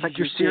 Jesus! Like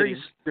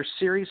you're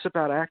serious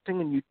about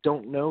acting, and you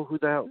don't know who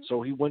the hell.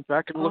 So he went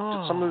back and looked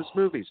at some of his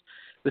movies.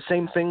 The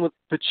same thing with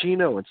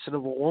Pacino in Sin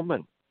of a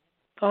Woman.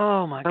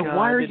 Oh my God!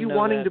 Why are you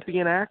wanting to be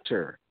an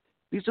actor?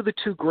 These are the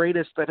two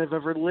greatest that have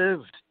ever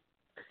lived.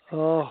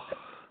 Oh,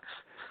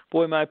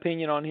 boy, my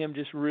opinion on him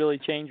just really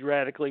changed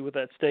radically with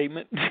that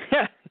statement.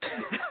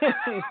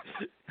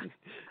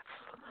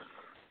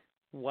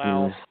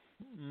 Wow.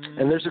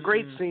 And there's a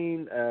great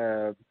scene.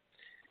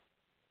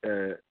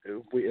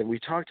 We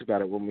talked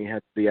about it when we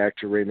had the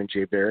actor Raymond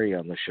J. Barry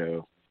on the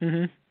show.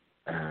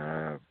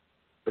 Mm-hmm.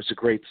 There's a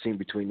great scene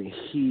between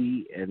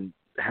he and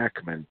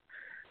Hackman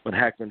when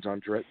Hackman's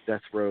on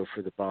death row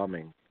for the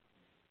bombing,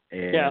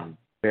 and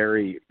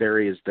Barry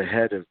is the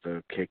head of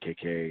the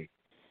KKK,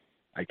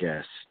 I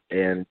guess,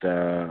 and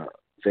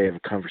they have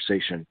a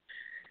conversation.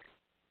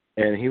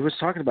 And he was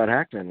talking about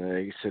Hackman,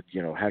 and he said,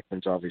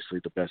 Hackman's obviously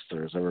the best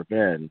there's ever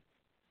been,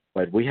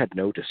 but we had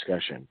no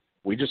discussion.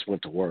 We just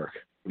went to work.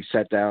 We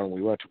sat down and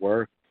we went to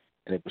work,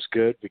 and it was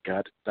good. We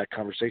got that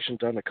conversation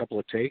done, a couple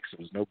of takes. It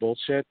was no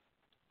bullshit.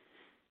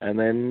 And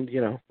then,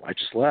 I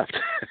just left.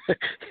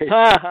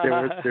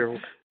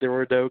 there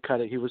were no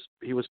kind of, he was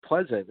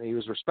pleasant, he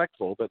was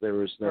respectful, but there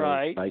was no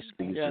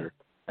niceties or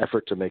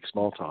effort to make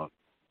small talk.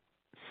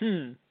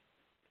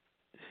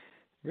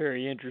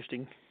 Very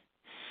interesting.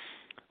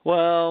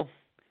 Well,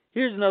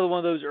 here's another one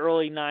of those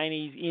early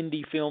 90s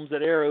indie films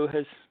that Arrow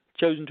has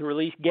chosen to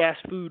release, Gas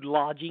Food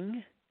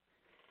Lodging.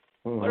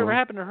 Whatever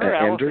happened to her,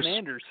 Allison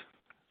Anders?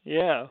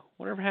 Yeah,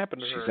 whatever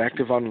happened to her? She's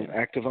active on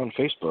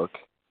Facebook.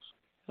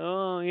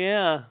 Oh,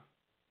 yeah.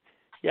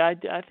 Yeah, I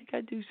think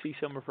I do see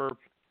some of her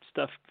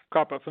stuff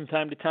crop up from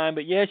time to time.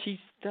 But, yeah,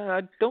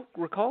 I don't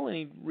recall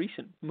any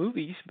recent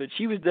movies, but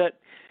she was that,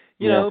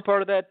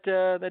 part of that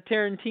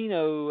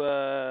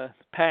Tarantino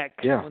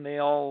pack when they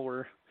all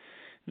were,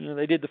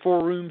 they did the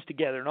 4 Rooms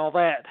together and all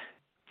that.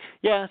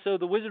 Yeah, so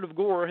The Wizard of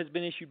Gore has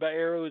been issued by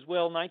Arrow as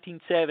well,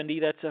 1970.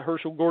 That's a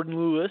Herschel Gordon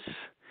Lewis.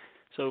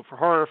 So for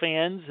horror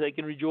fans, they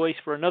can rejoice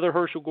for another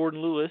Herschel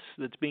Gordon Lewis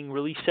that's being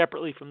released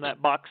separately from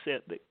that box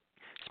set that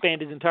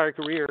spanned his entire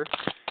career.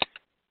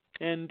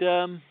 And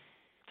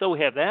so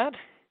we have that.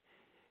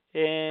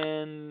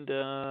 And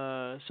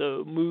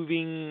so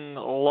moving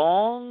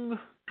along,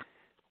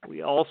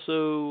 we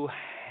also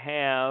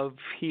have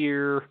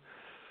here,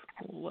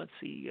 let's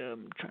see,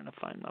 I'm trying to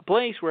find my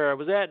place where I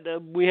was at.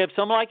 We have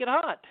Some Like It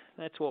Hot.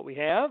 That's what we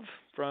have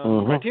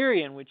from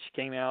Criterion, which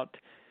came out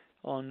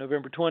on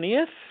November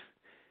 20th.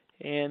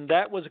 And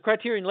that was a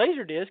Criterion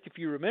Laserdisc, if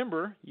you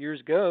remember, years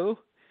ago.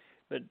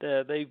 But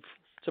they've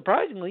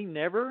surprisingly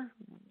never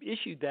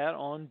issued that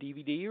on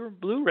DVD or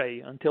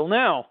Blu-ray until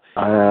now.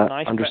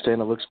 I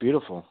understand it looks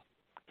beautiful.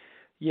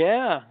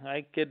 Yeah,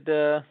 I could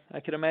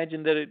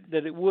imagine that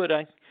it would.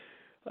 I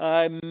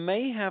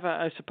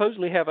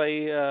supposedly have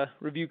a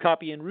review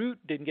copy en route.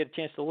 Didn't get a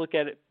chance to look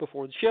at it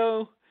before the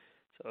show,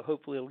 so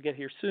hopefully it'll get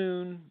here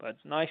soon. But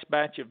nice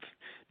batch of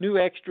new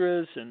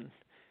extras and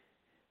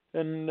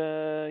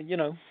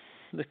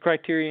the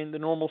Criterion, the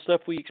normal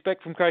stuff we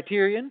expect from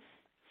Criterion.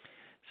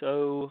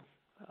 So,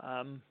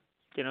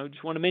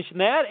 just want to mention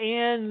that.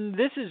 And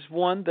this is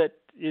one that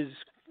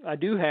I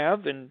do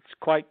have, and it's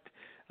quite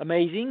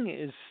amazing,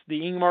 is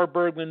the Ingmar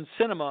Bergman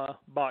Cinema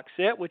box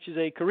set, which is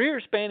a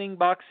career-spanning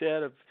box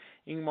set of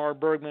Ingmar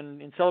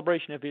Bergman in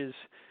celebration of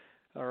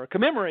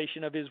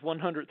commemoration of his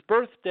 100th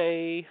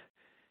birthday.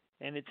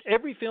 And it's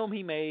every film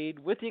he made,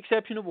 with the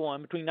exception of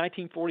one, between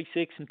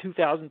 1946 and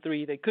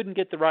 2003. They couldn't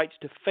get the rights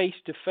to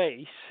Face to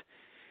Face,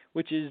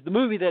 which is the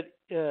movie that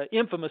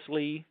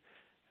infamously,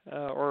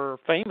 or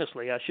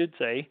famously, I should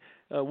say,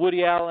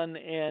 Woody Allen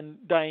and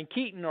Diane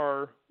Keaton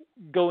are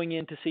going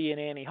in to see in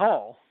Annie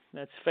Hall.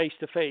 That's Face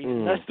to Face.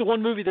 That's the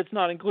one movie that's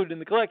not included in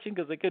the collection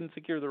because they couldn't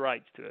secure the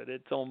rights to it.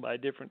 It's owned by a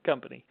different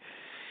company.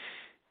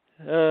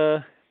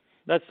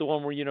 That's the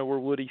one where where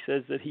Woody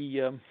says that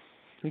he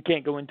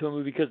can't go into a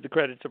movie because the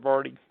credits have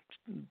already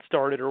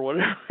started or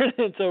whatever.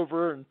 It's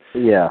over and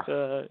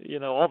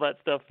all that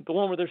stuff. The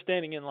one where they're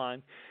standing in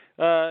line.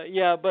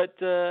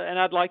 And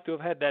I'd like to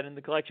have had that in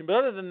the collection. But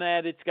other than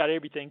that, it's got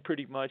everything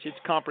pretty much. It's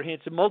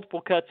comprehensive,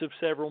 multiple cuts of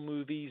several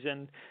movies,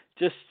 and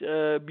just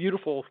a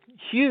beautiful,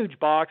 huge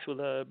box with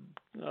a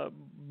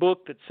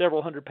book that's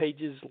several hundred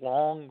pages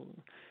long.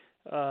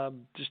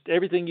 Just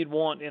everything you'd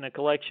want in a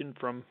collection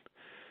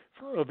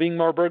of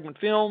Ingmar Bergman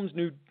films,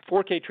 new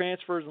 4K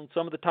transfers on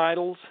some of the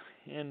titles,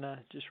 and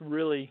just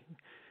really,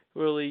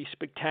 really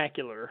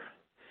spectacular.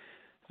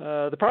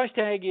 The price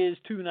tag is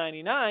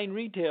 $2.99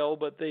 retail,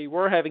 but they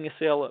were having a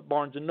sale at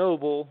Barnes &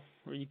 Noble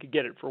where you could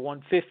get it for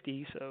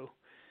 $1.50, so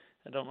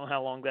I don't know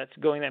how long that's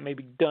going. That may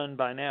be done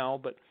by now,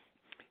 but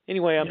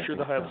anyway, I'm sure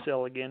they'll have a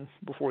sale again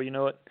before you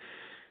know it.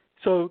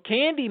 So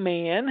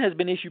Candyman has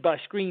been issued by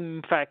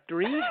Scream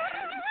Factory.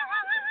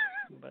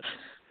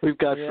 We've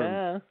got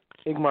from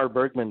Ingmar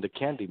Bergman to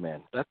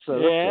Candyman. That's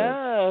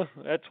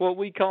what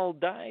we call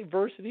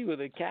diversity with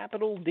a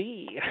capital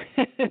D.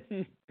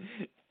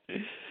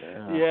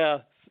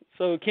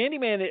 So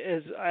Candyman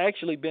has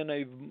actually been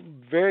a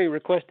very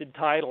requested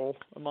title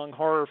among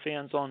horror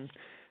fans on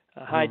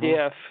high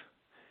def,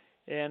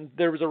 and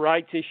there was a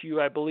rights issue,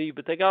 I believe,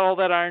 but they got all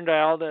that ironed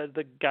out.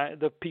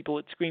 The people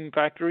at Scream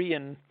Factory,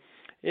 and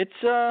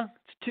it's a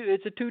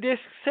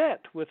 2-disc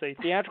set with a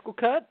theatrical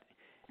cut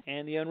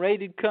and the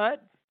unrated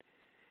cut.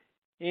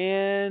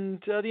 And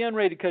the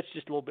unrated cut's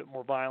just a little bit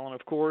more violent,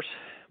 of course,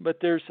 but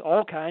there's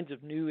all kinds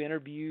of new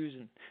interviews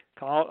and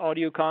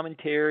audio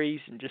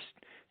commentaries, and just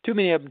too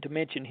many of them to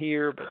mention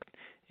here. But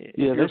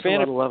there's a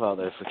lot of love out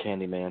there for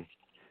Candyman.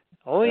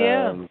 Oh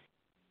yeah.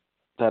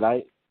 That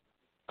I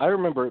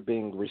remember it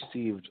being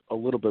received a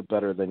little bit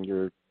better than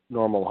your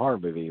normal horror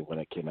movie when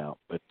it came out,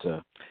 but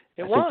I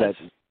think that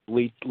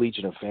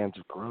legion of fans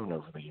have grown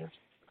over the years.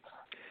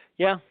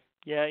 Yeah,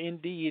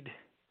 indeed.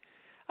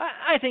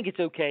 I think it's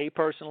okay,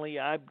 personally.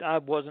 I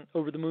wasn't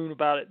over the moon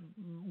about it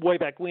way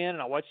back when,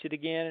 and I watched it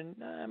again,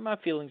 and my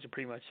feelings are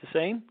pretty much the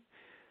same.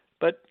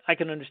 But I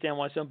can understand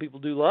why some people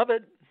do love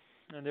it,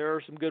 and there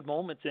are some good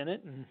moments in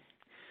it. And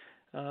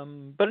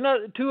but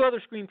two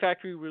other Scream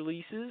Factory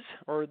releases,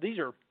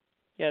 the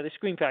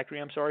Scream Factory,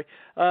 I'm sorry,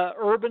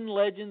 Urban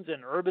Legends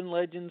and Urban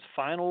Legends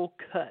Final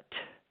Cut.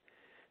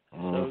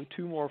 So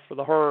 2 more for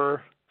the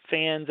horror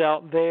fans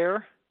out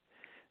there.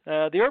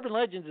 The Urban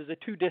Legends is a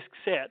 2-disc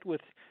set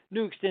with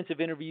new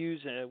extensive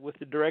interviews with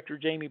the director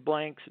Jamie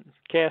Blanks and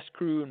cast,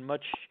 crew, and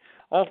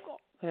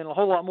a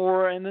whole lot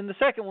more. And then the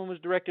second one was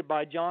directed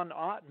by John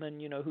Ottman,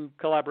 who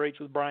collaborates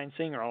with Bryan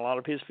Singer on a lot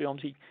of his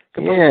films. He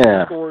composes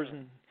the scores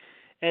and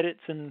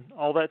edits and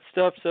all that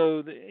stuff.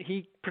 So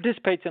he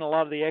participates in a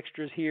lot of the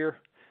extras here.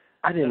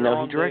 I didn't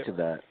know he directed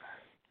that.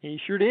 He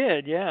sure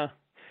did, yeah.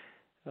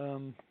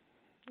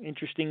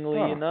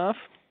 Interestingly enough.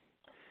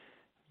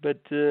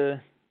 But,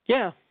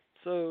 yeah,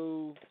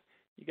 so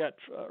you got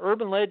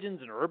Urban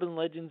Legends and Urban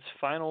Legends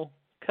Final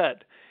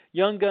Cut.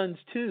 Young Guns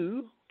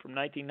 2 from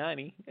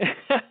 1990.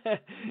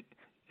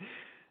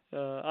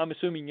 I'm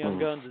assuming Young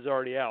Guns is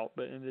already out,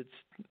 but it's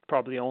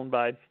probably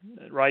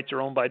rights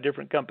are owned by a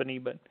different company.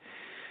 But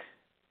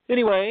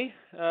anyway,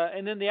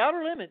 and then The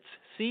Outer Limits,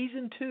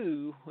 Season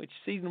 2, which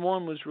Season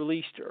 1 was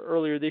released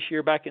earlier this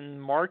year, back in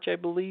March, I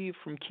believe,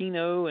 from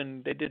Kino,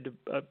 and they did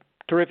a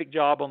terrific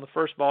job on the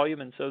first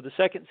volume, and so the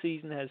second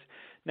season has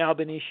now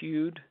been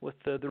issued with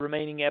the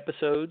remaining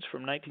episodes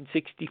from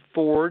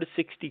 1964 to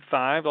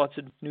 65, lots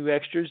of new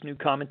extras, new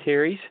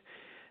commentaries.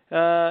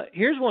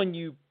 Here's one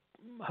you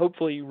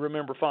hopefully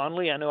remember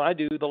fondly. I know I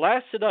do. The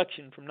Last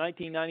Seduction from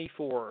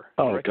 1994.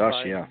 Oh,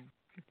 gosh, yeah.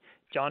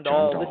 John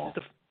Dahl.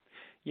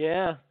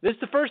 This is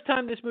the first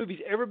time this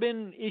movie's ever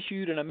been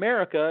issued in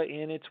America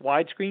in its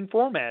widescreen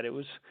format. It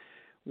was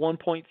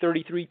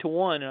 1.33 to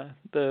 1,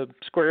 the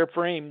square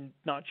frame,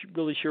 not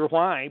really sure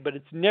why, but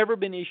it's never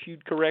been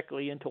issued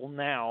correctly until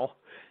now.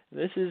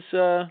 This is,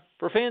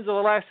 for fans of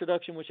The Last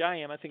Seduction, which I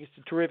am, I think it's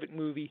a terrific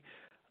movie.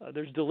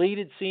 There's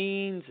deleted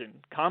scenes and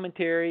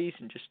commentaries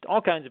and just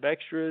all kinds of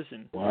extras.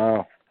 And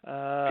wow.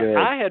 Good.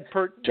 I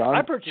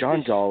purchased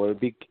John Dahl. It'd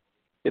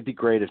be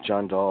great if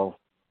John Dahl,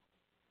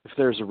 if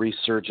there's a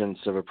resurgence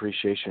of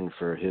appreciation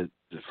for his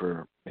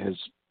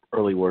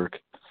early work.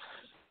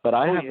 But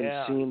I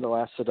haven't seen The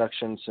Last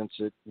Seduction since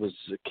it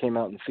came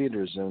out in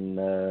theaters in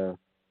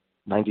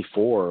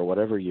 94 or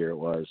whatever year it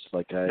was.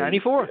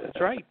 94, that's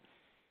right.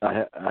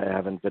 I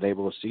haven't been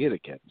able to see it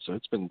again. So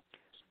it's been,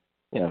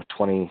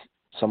 20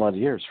 some odd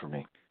years for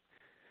me.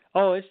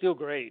 Oh, it's still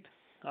great.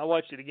 I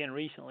watched it again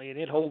recently, and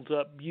it holds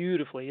up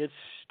beautifully. It's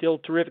still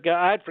terrific.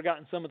 I had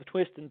forgotten some of the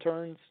twists and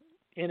turns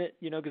in it,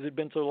 because it'd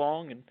been so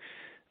long, and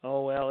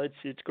oh, well,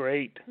 it's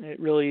great. It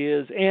really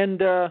is.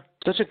 And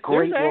such a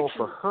great role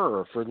for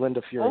her, for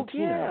Linda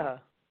Fiorentino. Oh, yeah.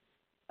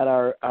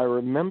 And I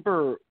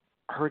remember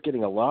her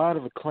getting a lot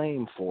of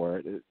acclaim for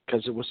it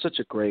because it was such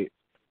a great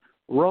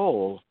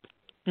role.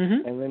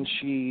 Mm-hmm. And then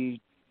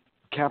she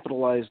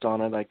capitalized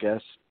on it, I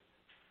guess,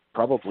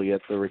 probably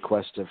at the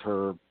request of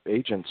her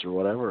agents or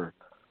whatever,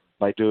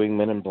 by doing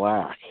Men in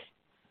Black.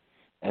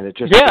 And it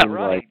just seemed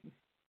like,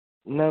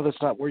 no,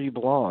 that's not where you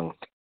belong.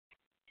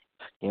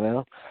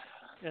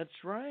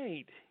 That's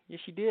right. Yes,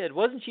 she did.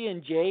 Wasn't she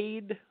in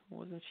Jade?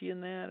 Wasn't she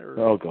in that?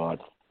 Oh, God.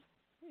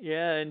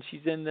 Yeah, and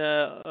she's in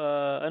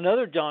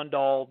another John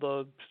Dahl,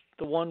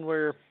 the one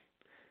where,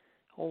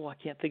 I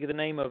can't think of the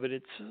name of it.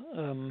 It's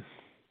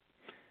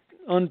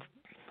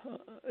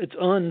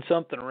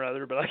something or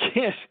other, but I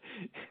can't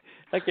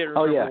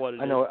remember what it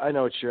is. I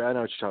know what you're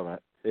talking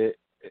about.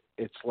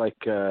 It's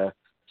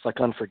like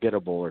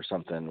Unforgettable or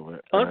something.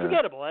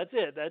 Unforgettable, that's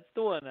it. That's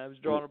the one. I was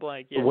drawing a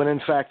blank. Yeah. When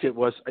in fact it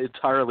was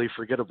entirely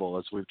forgettable,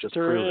 as we've just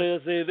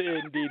proven.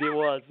 Indeed it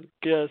was.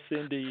 Yes,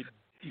 indeed.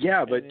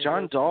 Yeah, but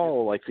John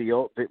Dahl, like the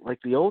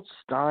old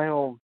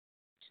style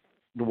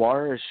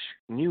noirish,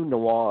 new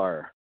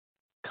noir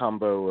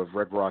combo of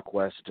Red Rock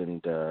West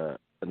and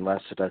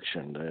Last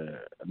Seduction.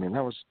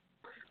 That was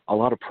a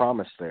lot of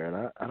promise there,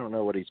 and I don't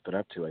know what he's been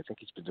up to. I think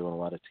he's been doing a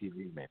lot of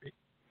TV, maybe.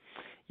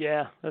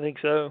 Yeah, I think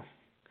so.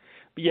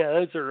 But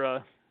yeah,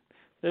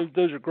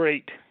 those are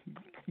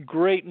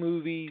great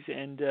movies,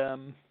 and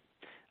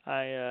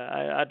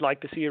I'd like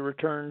to see a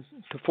return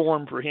to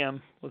form for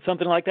him with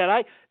something like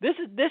that.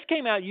 This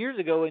came out years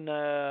ago in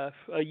a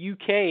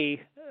UK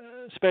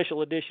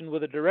special edition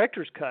with a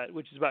director's cut,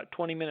 which is about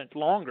 20 minutes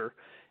longer,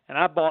 and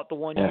I bought the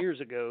one years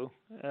ago.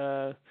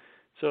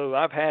 So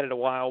I've had it a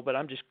while, but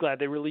I'm just glad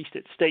they released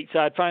it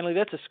stateside finally.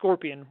 That's a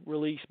Scorpion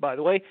release, by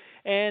the way.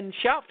 And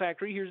Shout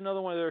Factory, here's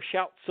another one of their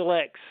Shout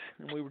Selects.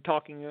 And we were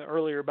talking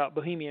earlier about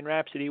Bohemian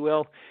Rhapsody.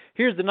 Well,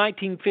 here's the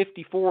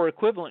 1954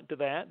 equivalent to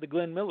that, the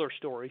Glenn Miller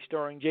story,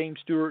 starring James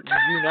Stewart and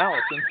June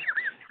Allison.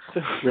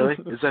 So, really?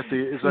 Is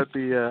that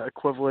the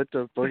equivalent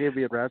of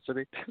Bohemian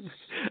Rhapsody?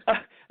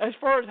 As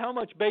far as how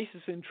much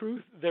basis in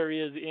truth there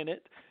is in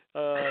it,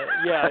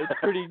 it's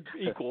pretty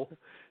equal.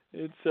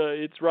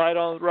 It's right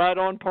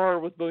on par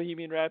with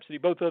Bohemian Rhapsody.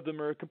 Both of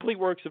them are complete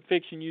works of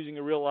fiction using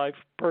a real life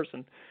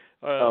person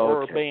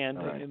or a band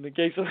in the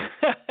case of.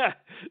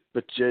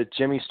 But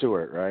Jimmy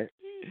Stewart, right?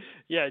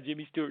 Yeah,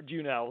 Jimmy Stewart,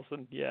 June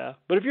Allison. Yeah,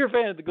 but if you're a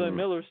fan of the Glenn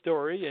Miller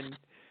story and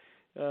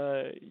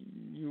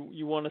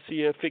you want to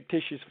see a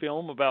fictitious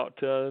film about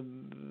the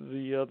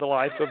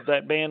life of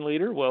that band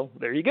leader, well,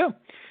 there you go.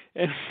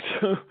 And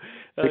so,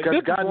 because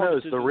good God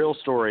knows the performances. real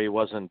story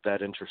wasn't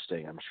that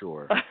interesting, I'm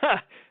sure.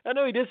 I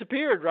know he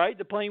disappeared, right?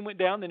 The plane went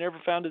down. They never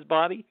found his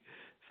body.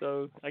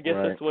 So I guess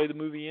Right. that's the way the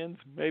movie ends.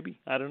 Maybe.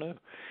 I don't know.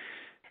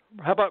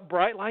 How about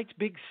Bright Lights,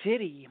 Big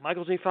City?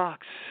 Michael J.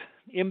 Fox.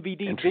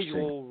 MVD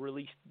Visual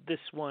released this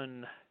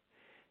one.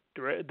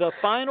 The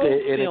final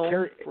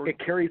film. It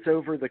carries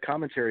over the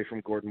commentary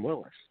from Gordon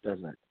Willis,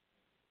 doesn't it?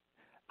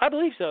 I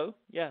believe so,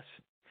 yes.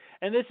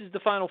 And this is the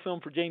final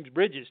film for James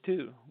Bridges,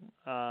 too.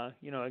 A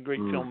great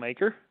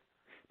filmmaker.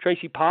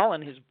 Tracy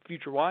Pollan, his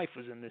future wife,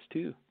 was in this,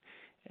 too,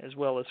 as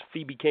well as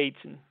Phoebe Cates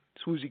and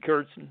Swoosie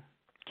Kurtz and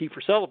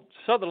Kiefer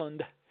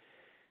Sutherland.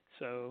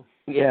 So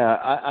yeah,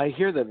 I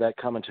hear that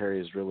commentary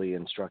is really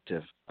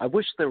instructive. I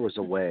wish there was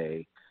a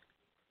way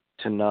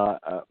to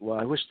not.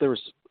 I wish there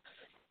was,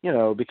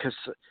 because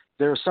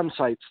there are some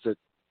sites that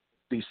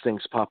these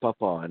things pop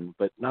up on,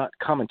 but not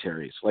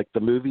commentaries. Like the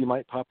movie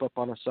might pop up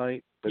on a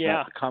site, but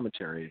not the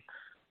commentary.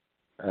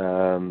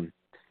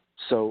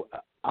 So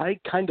I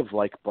kind of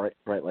like Bright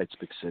Lights,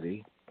 Big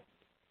City,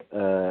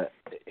 and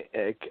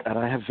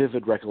I have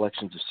vivid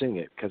recollections of seeing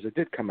it because it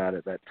did come out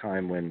at that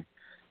time when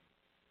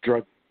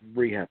drug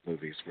rehab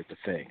movies were the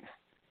thing.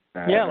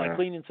 Like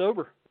Clean and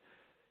Sober.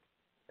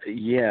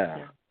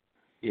 Yeah.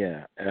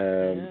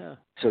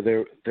 So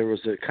there was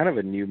a kind of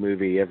a new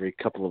movie every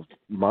couple of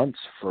months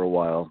for a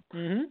while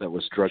that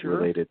was drug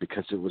related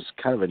because it was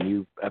kind of a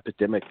new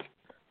epidemic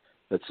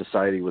that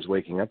society was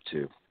waking up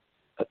to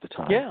at the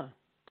time. Yeah.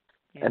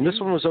 And this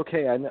one was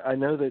okay. I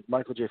know that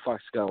Michael J.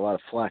 Fox got a lot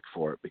of flack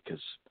for it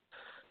because,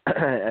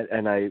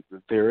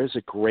 there is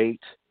a great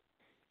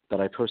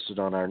that I posted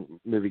on our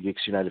Movie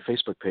Geeks United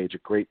Facebook page, a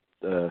great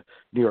New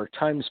York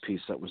Times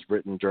piece that was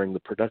written during the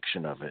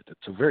production of it.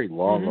 It's a very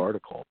long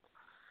article,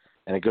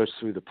 and it goes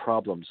through the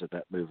problems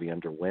that movie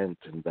underwent,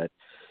 and that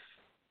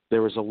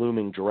there was a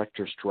looming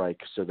director strike,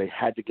 so they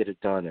had to get it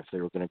done if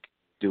they were going to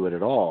do it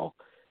at all.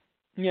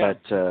 Yeah.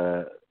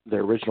 But the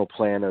original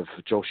plan of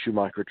Joel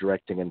Schumacher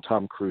directing and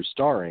Tom Cruise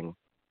starring,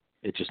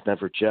 it just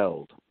never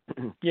gelled.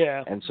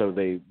 Yeah. And so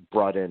they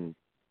brought in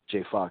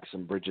J. Fox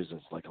and Bridges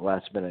as like a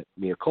last-minute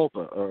mea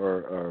culpa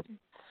or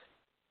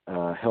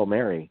Hail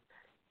Mary,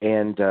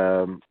 and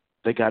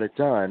they got it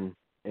done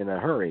in a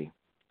hurry.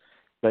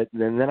 But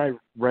then I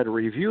read a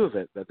review of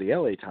it that the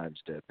LA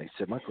Times did. They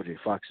said Michael J.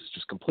 Fox is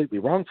just completely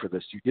wrong for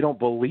this. You don't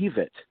believe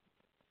it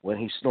when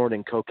he's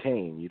snorting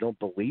cocaine. You don't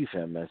believe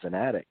him as an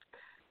addict.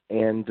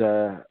 And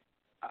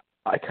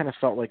I kind of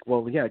felt like,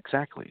 well, yeah,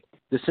 exactly.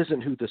 This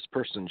isn't who this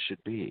person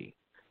should be.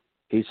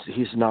 He's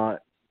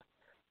not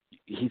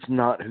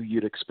who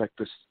you'd expect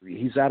this.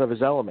 He's out of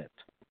his element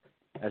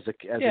as a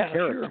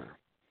character.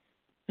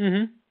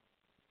 Sure.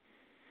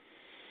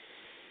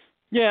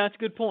 Yeah, that's a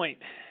good point.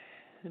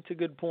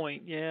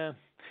 Yeah.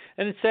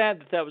 And it's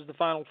sad that was the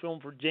final film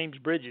for James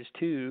Bridges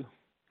too,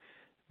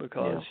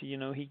 because he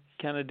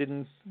kind of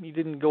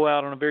didn't go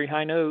out on a very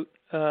high note,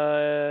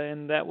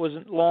 and that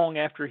wasn't long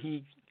after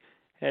he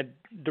had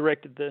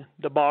directed the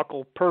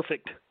debacle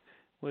Perfect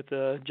with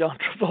John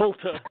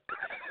Travolta.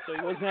 So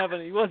he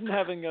wasn't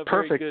having a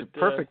very good.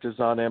 Perfect is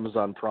on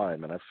Amazon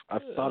Prime, and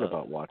I've thought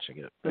about watching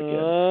it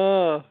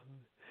again.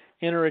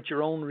 Enter at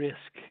your own risk.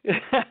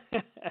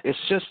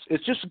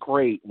 It's just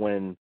great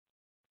when,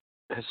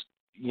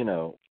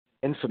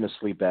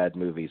 infamously bad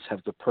movies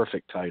have the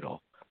perfect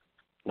title.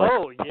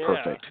 Like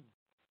Perfect.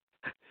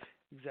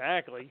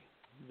 Exactly.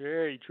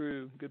 Very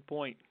true. Good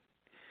point.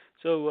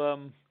 So,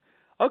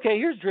 okay,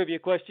 here's a trivia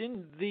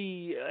question.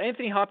 The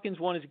Anthony Hopkins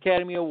won his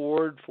Academy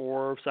Award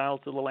for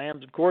Silence of the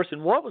Lambs, of course,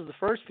 and what was the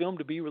first film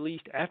to be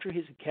released after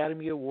his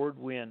Academy Award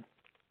win?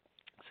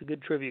 It's a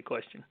good trivia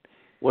question.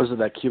 Was it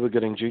that Cuba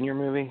Gooding Jr.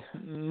 movie?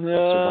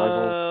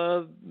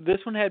 No, this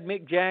one had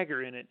Mick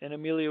Jagger in it and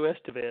Emilio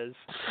Estevez.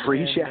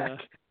 Free Jack?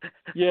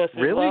 Yes,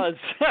 really? It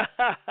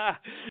was.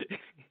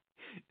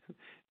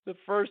 The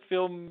first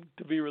film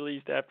to be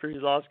released after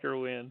his Oscar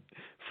win.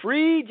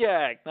 Free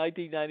Jack,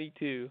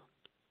 1992.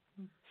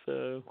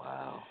 So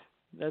wow,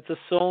 that's a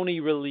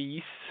Sony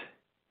release.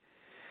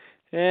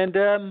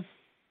 And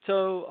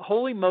so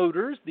Holy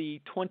Motors, the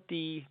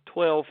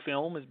 2012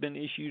 film, has been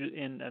issued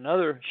in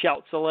another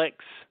Shout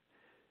Selects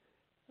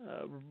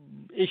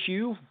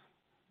issue,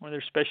 one of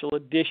their special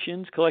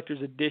editions,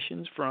 collector's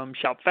editions from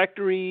Shout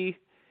Factory,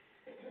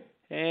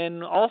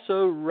 and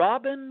also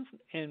Robin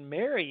and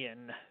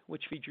Marian,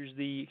 which features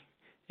the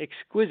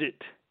exquisite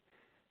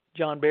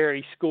John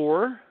Barry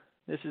score.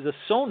 This is a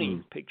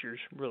Sony Pictures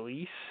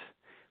release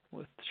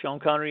with Sean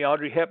Connery,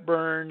 Audrey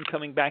Hepburn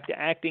coming back to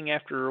acting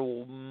after,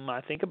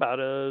 I think, about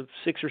a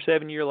 6 or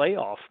 7 year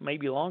layoff,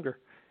 maybe longer.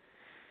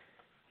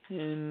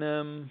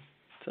 And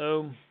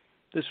so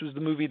this was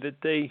the movie that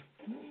they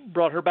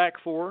brought her back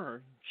for,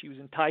 or she was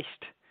enticed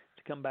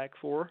to come back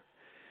for.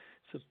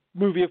 It's a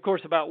movie, of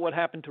course, about what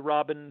happened to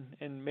Robin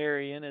and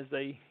Marian as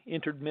they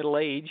entered middle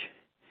age.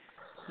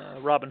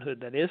 Robin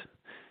Hood, that is.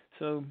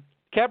 So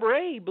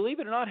Cabaret, believe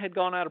it or not, had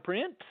gone out of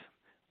print.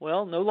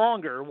 Well, no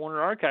longer. Warner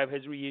Archive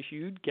has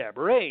reissued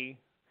Cabaret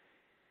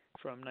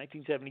from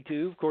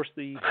 1972. Of course,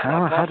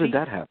 How did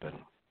that happen?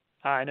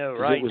 I know,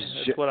 right? It was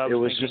That's what I was It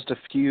was thinking. just a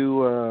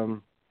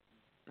few.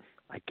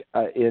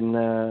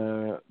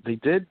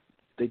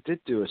 They did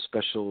do a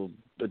special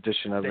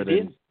edition of it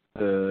in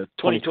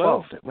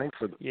 2012.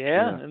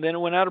 Yeah, and then it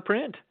went out of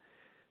print.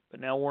 But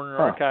now Warner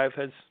Archive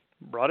has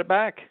brought it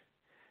back.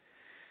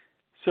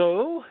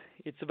 So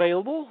it's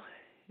available.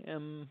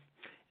 And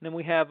then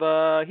we have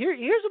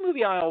here's a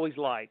movie I always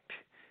liked,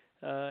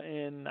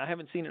 and I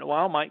haven't seen it in a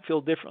while. Might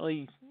feel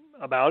differently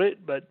about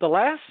it, but The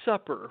Last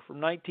Supper from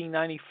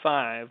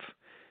 1995,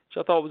 which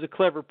I thought was a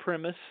clever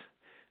premise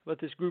about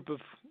this group of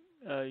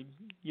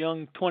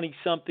young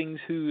 20-somethings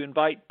who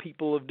invite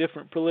people of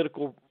different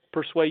political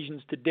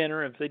persuasions to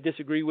dinner. If they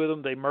disagree with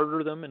them, they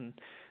murder them and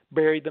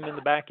bury them in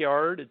the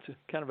backyard. It's a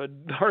kind of a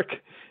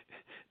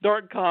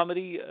dark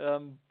comedy.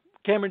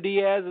 Cameron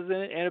Diaz is in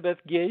it,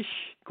 Annabeth Gish,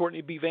 Courtney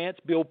B. Vance,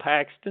 Bill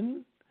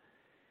Paxton,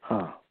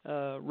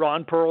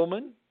 Ron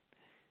Perlman.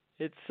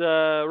 It's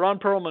Ron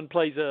Perlman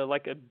plays a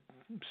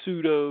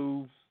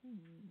pseudo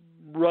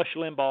Rush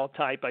Limbaugh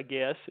type, I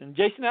guess, and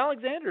Jason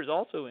Alexander is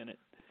also in it,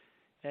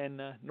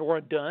 and Nora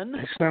Dunn.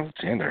 Jason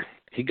Alexander,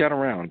 he got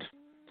around.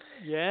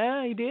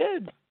 Yeah, he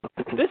did.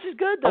 This is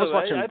good though.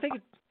 I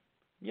think.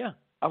 Yeah.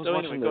 I was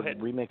watching the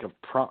remake of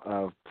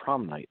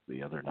Prom Night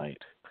the other night.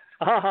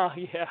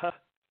 Yeah.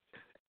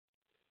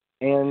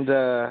 And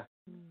Shia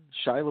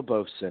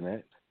LaBeouf's in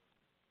it,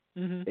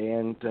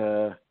 and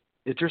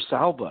Idris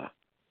Elba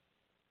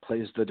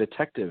plays the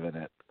detective in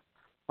it.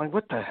 I'm like,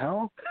 what the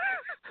hell?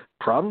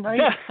 Prom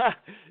Night?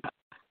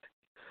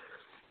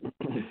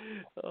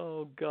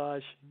 Oh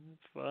gosh,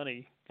 it's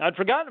funny. I'd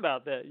forgotten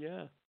about that.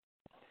 Yeah.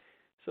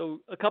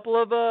 So a couple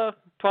of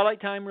Twilight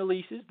Time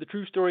releases: The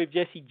True Story of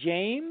Jesse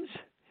James,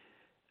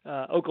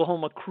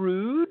 Oklahoma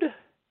Crude,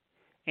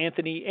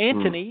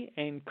 Anthony,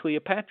 and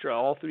Cleopatra.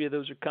 All three of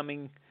those are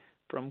coming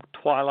from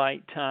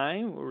Twilight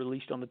Time, were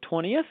released on the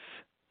 20th.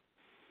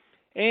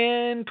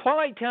 And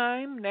Twilight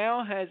Time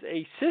now has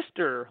a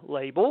sister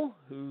label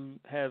who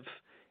have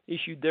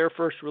issued their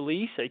first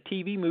release, a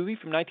TV movie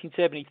from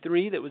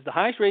 1973 that was the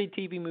highest rated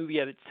TV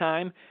movie at its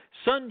time,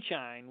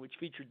 Sunshine, which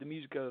featured the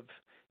music of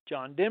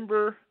John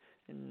Denver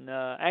and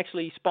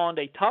actually spawned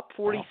a top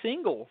 40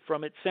 single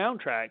from its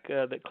soundtrack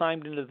that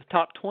climbed into the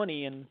top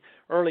 20 in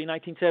early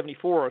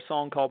 1974, a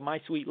song called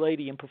My Sweet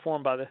Lady, and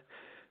performed by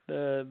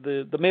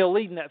the male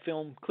lead in that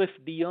film, Cliff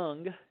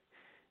DeYoung.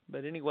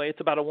 But anyway,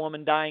 it's about a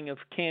woman dying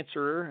of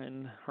cancer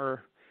and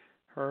her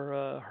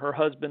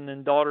husband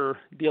and daughter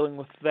dealing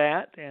with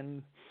that,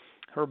 and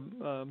her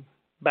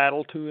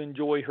battle to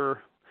enjoy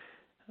her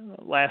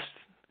last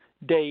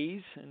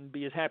days and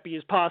be as happy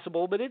as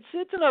possible. But it's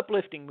an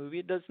uplifting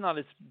movie. It's not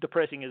as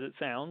depressing as it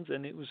sounds,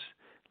 and it was,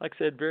 like I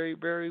said, very,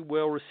 very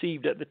well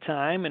received at the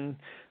time, and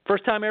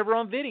first time ever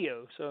on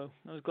video. So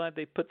I was glad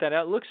they put that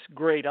out. It looks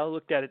great. I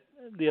looked at it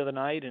the other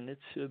night, and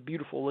it's a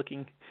beautiful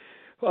looking.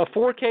 A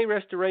 4K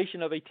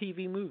restoration of a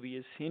TV movie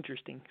is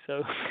interesting.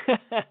 So,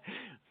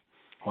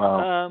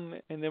 wow.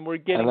 And then we're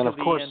getting and then to of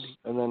the course, end.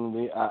 And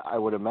then I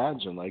would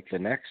imagine like the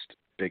next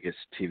biggest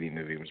TV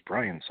movie was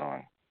Brian's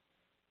Song.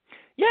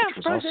 Yeah, which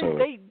was also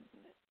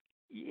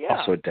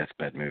a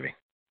deathbed movie.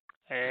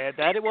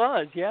 That it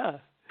was, yeah.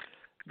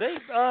 They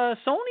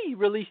Sony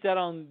released that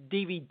on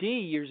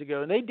DVD years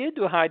ago, and they did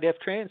do a high def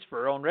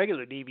transfer on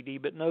regular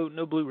DVD, but no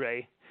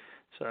Blu-ray.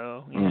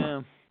 So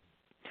yeah.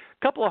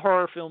 A couple of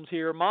horror films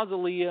here.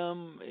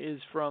 Mausoleum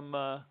is from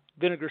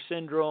Vinegar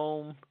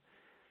Syndrome.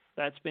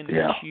 That's been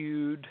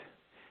issued.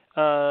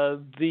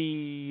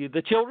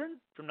 The Children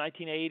from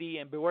 1980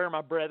 and Beware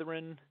My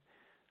Brethren.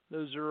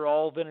 Those are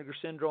all Vinegar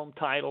Syndrome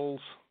titles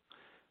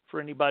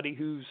for anybody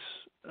who's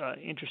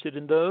interested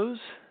in those.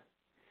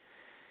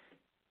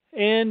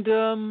 And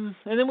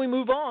then we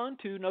move on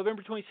to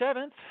November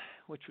 27th,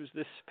 which was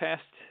this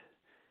past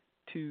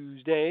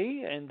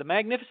Tuesday, and The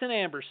Magnificent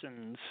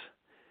Ambersons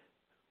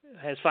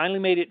has finally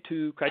made it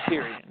to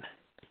Criterion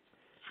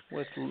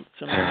with some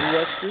new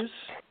extras,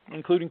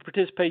 including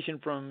participation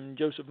from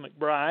Joseph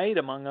McBride,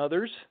 among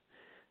others.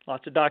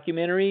 Lots of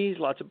documentaries,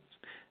 lots of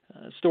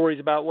stories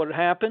about what had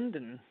happened,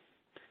 and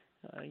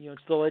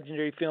it's the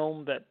legendary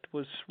film that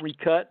was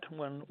recut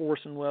when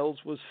Orson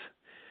Welles was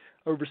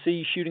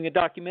overseas shooting a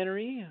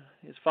documentary,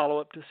 his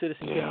follow-up to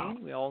Citizen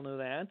Kane. We all know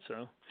that.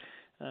 So,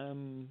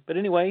 but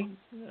anyway,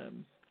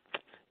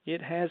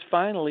 it has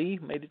finally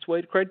made its way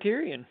to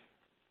Criterion.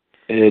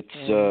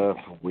 It's a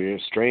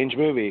weird, strange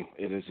movie.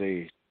 It is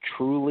a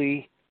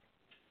truly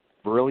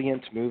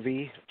brilliant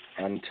movie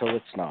until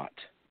it's not.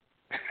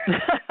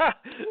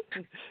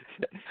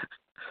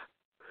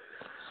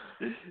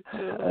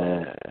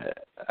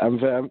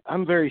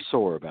 I'm very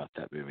sore about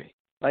that movie.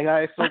 Like,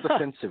 I feel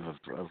defensive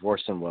of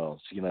Orson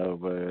Welles,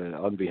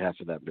 on behalf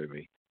of that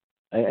movie,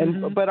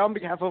 and but on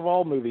behalf of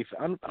all movies,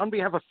 on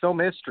behalf of film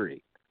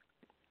history.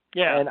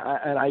 Yeah. And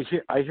I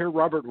hear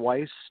Robert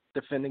Weiss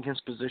defending his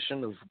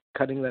position of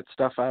cutting that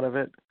stuff out of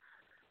it,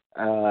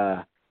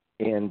 and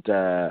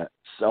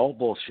it's all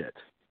bullshit.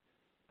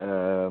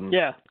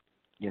 Yeah.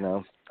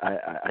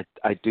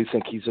 I do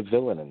think he's a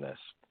villain in this.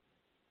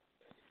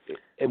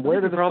 And where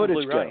did the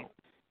footage go?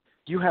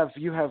 you have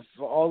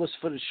all this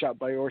footage shot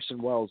by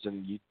Orson Welles,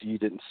 and you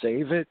didn't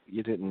save it.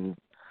 You didn't,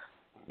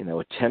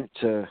 attempt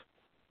to,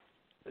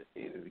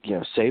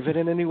 save it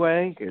in any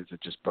way. Is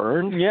it just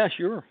burned? Yeah,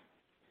 sure.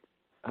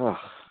 Oh,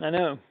 I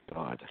know.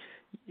 God.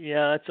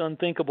 Yeah, that's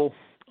unthinkable.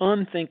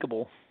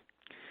 Unthinkable.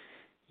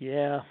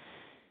 Yeah.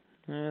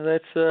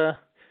 That's.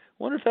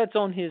 Wonder if that's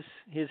on his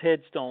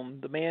headstone.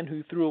 The man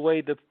who threw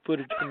away the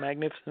footage from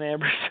Magnificent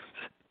Ambersons.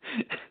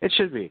 It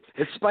should be,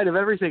 in spite of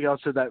everything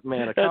else that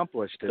man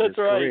accomplished in his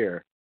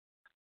career.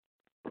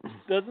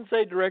 Doesn't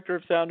say director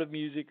of Sound of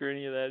Music or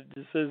any of that. It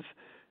just says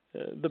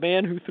the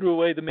man who threw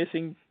away the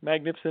missing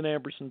Magnificent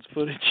Ambersons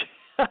footage.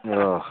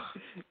 Oh,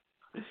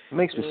 it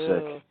makes me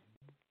sick.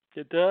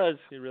 It does.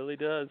 It really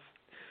does.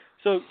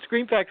 So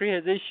Scream Factory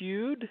has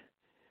issued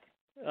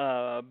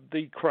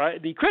the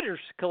Critters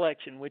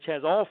collection, which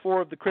has all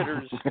 4 of the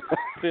Critters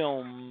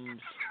films.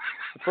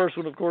 The first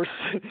one, of course.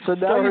 So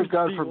now we've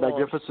gone from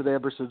Magnificent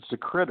Ambersons to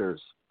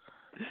Critters.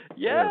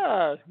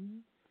 Yeah.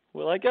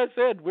 Well, like I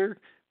said, we're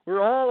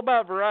all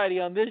about variety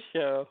on this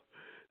show.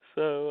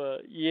 So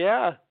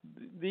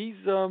these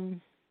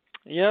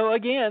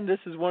again, this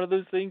is one of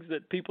those things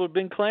that people have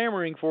been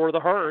clamoring for, the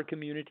horror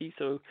community.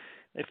 So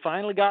they've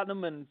finally gotten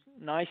them, and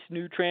nice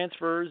new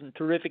transfers and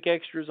terrific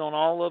extras on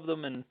all of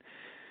them, and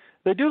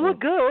they do look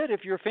good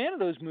if you're a fan of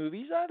those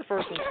movies. The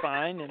first one's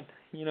fine, and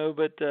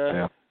but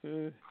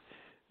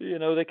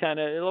they kind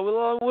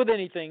of, with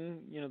anything,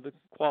 the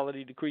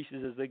quality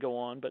decreases as they go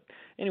on. But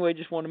anyway,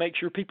 just want to make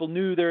sure people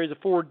knew there is a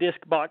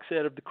 4-disc box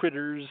set of the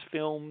Critters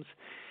films.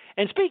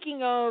 And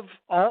speaking of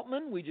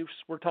Altman, we just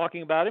were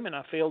talking about him, and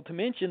I failed to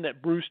mention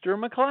that Brewster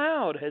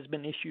McCloud has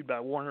been issued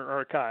by Warner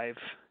Archive.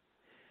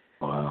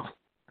 Wow.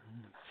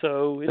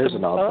 So it's There's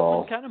an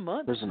oddball kind of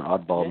month. There's an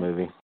oddball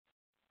movie.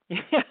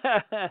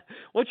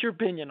 What's your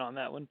opinion on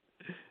that one?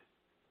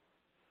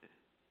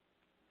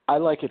 I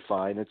like it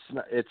fine.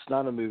 It's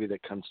not a movie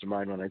that comes to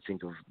mind when I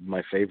think of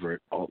my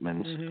favorite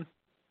Altmans. Mm-hmm.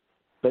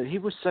 But he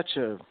was such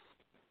a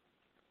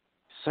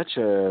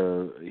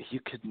you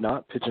could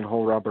not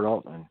pigeonhole Robert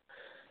Altman,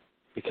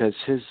 because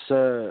his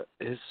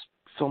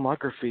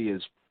filmography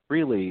is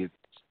really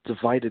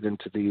divided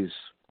into these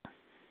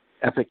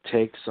epic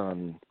takes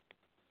on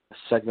a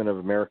segment of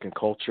American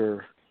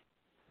culture,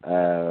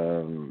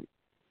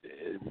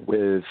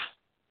 with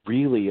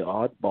really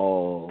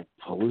oddball,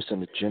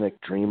 hallucinogenic,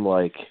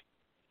 dreamlike,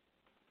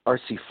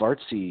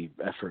 artsy-fartsy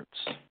efforts.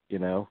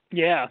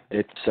 Yeah.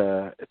 It's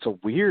the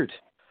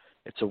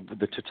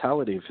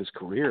totality of his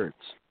career.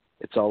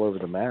 It's all over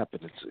the map,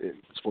 and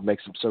it's what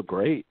makes him so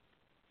great.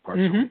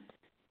 Partially. Mm-hmm.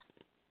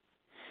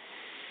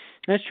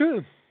 That's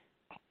true.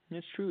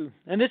 That's true.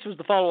 And this was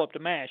the follow-up to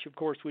MASH, of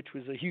course, which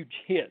was a huge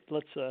hit.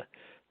 Let's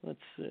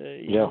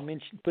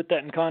put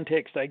that in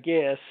context, I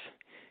guess.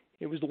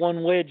 It was the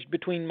one wedged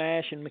between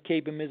MASH and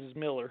McCabe and Mrs.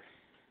 Miller.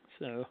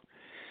 So.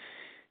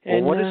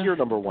 And, what is your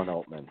number one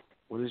Altman?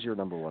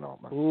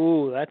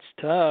 Ooh, that's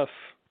tough.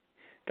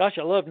 Gosh,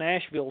 I love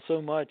Nashville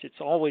so much.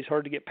 It's always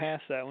hard to get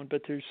past that one.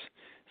 But it's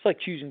like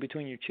choosing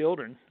between your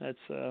children. That's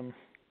goodness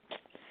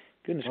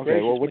gracious.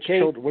 Okay, well, which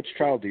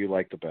child do you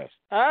like the best?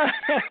 Probably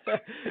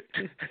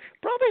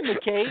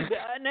McCabe.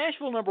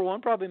 Nashville number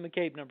 1, probably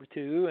McCabe number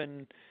 2,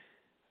 and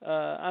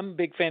I'm a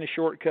big fan of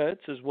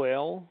Shortcuts as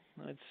well.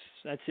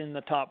 That's in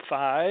the top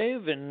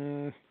 5,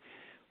 and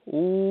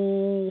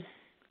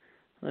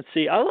let's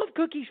see. I love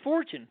Cookie's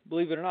Fortune,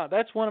 believe it or not.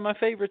 That's one of my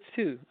favorites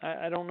too.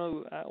 I don't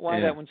know why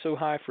that one's so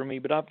high for me,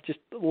 but I just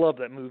love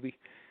that movie.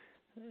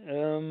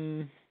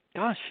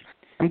 Gosh,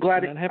 I'm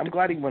glad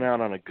he went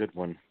out on a good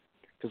one,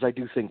 because I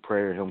do think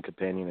Prairie Home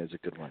Companion is a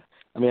good one.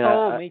 I mean,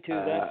 me too.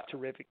 That's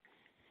terrific.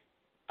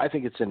 I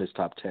think it's in his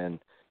top 10.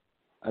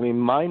 I mean,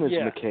 mine is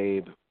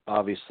McCabe,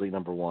 obviously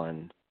number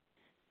 1,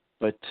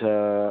 but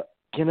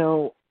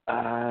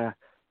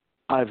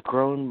I've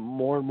grown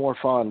more and more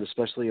fond,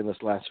 especially in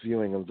this last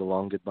viewing of The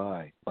Long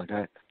Goodbye. Like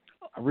I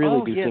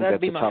really do think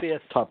that's the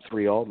top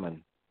 3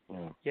 Altman.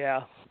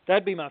 Yeah,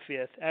 that'd be my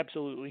 5th.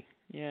 Absolutely.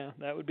 Yeah,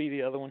 that would be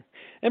the other one,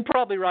 and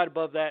probably right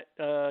above that,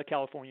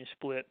 California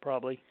Split,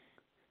 probably.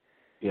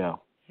 Yeah.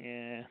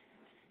 Yeah.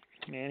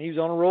 Man, he was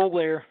on a roll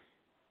there.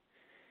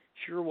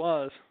 Sure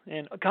was.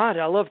 And God,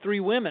 I love 3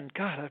 Women.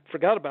 God, I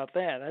forgot about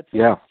that.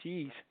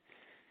 Jeez.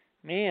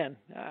 Man,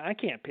 I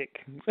can't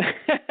pick.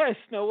 There's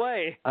no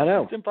way. I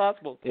know. It's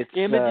impossible. It's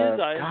Images.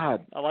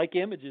 God. I like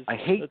Images. I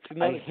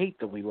hate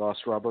that we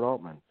lost Robert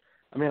Altman.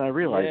 I mean, I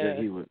realize that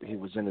he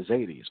was in his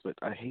 80s, but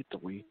I hate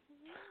that we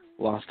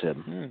lost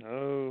him.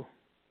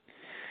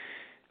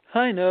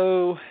 I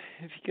know.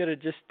 If you could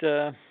have just,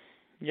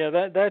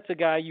 that's a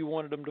guy you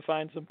wanted him to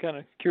find some kind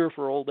of cure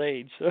for old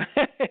age. So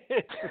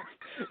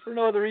for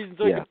no other reason,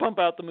 so he could pump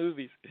out the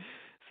movies.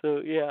 So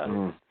yeah.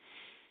 Mm.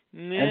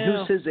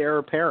 And who's his heir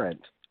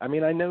apparent? I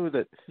mean, I know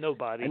that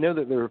nobody. I know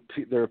that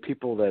there are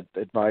people that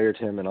admired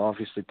him, and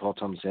obviously Paul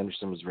Thomas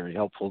Anderson was very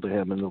helpful to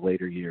him in the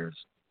later years.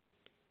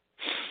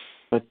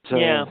 But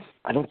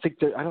I don't think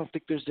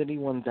there's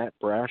anyone that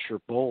brash or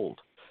bold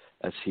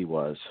as he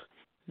was.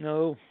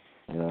 No.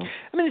 You know?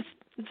 I mean,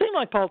 it seemed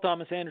like Paul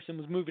Thomas Anderson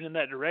was moving in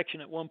that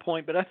direction at one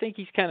point, but I think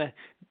he's kind of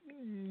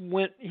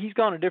he's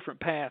gone a different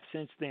path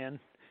since then,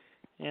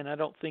 and I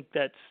don't think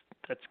that's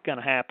going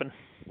to happen.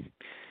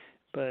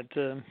 But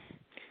and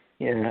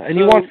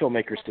you want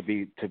filmmakers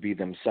to be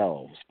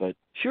themselves, but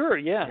sure,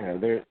 yeah,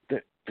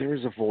 there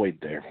is a void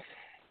there.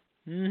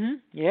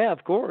 Yeah,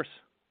 of course.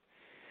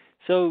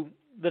 So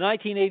the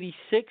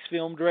 1986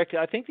 film directed,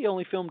 I think the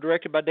only film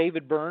directed by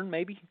David Byrne,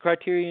 maybe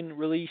Criterion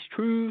released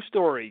True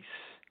Stories.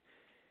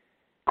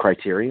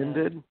 Criterion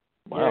did?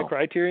 Wow. Yeah,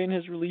 Criterion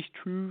has released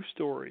True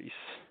Stories.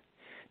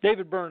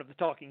 David Byrne of the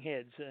Talking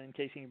Heads, in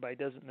case anybody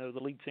doesn't know, the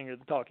lead singer of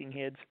the Talking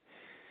Heads.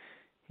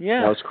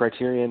 Yeah. Now, is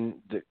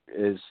Criterion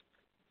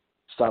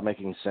Stop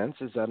Making Sense?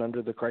 Is that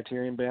under the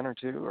Criterion banner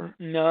too? Or?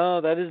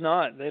 No, that is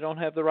not. They don't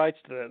have the rights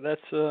to that.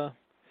 That's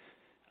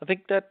I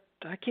think that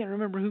I can't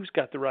remember who's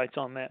got the rights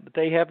on that, but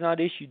they have not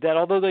issued that,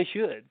 although they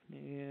should.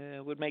 Yeah,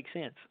 it would make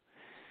sense.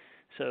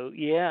 So,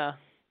 yeah.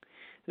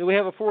 Then we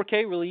have a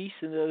 4K release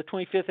in the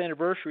 25th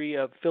anniversary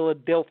of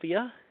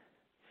Philadelphia.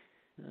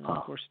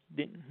 Of course,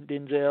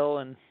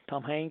 Denzel and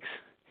Tom Hanks.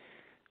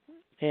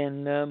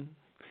 And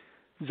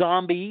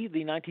Zombie,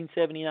 the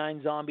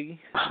 1979 Zombie,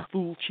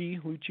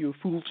 Lucio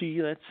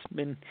Fulci, that's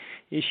been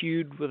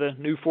issued with a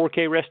new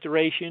 4K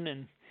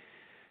restoration.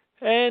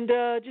 And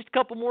just a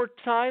couple more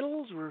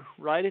titles. We're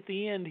right at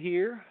the end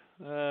here.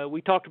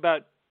 We talked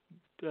about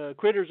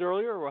Critters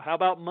earlier. Well, how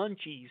about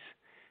Munchies?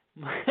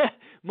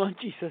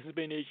 Munchies has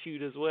been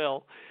issued as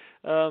well.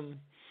 And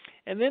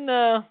then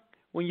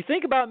when you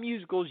think about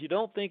musicals, you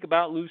don't think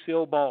about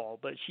Lucille Ball,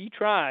 but she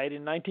tried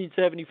in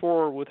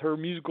 1974 with her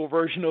musical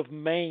version of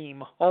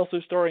Mame, also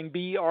starring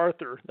Bea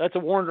Arthur. That's a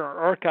Warner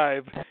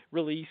Archive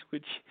release,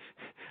 which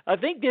I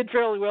think did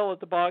fairly well at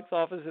the box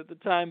office at the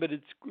time, but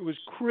it was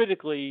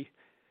critically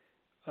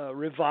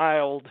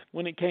reviled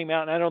when it came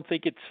out, and I don't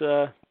think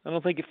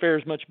it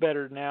fares much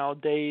better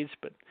nowadays.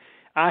 But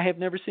I have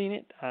never seen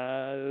it.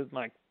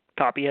 My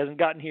copy hasn't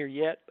gotten here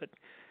yet, but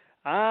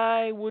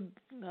I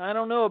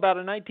don't know about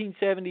a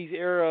 1970s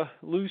era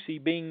Lucy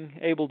being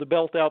able to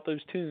belt out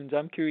those tunes.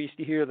 I'm curious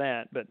to hear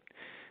that, but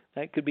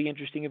that could be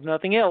interesting if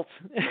nothing else.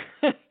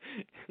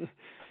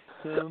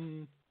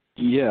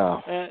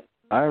 Yeah,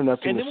 I have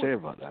nothing to say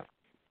about that.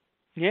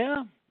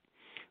 Yeah,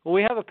 well,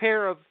 we have a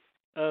pair of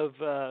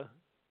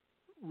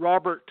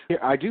Robert. Here,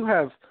 I do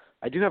have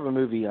a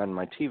movie on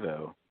my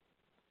TiVo.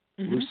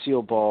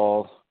 Lucille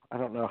Ball. I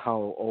don't know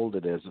how old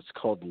it is. It's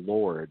called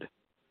Lord.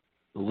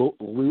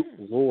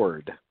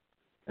 Lord,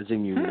 as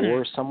in you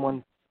lure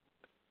someone.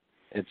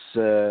 It's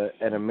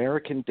an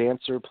American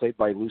dancer played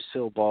by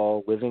Lucille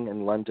Ball living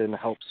in London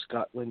helps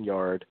Scotland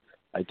Yard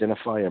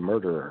identify a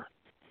murderer.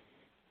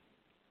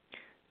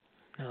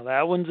 Now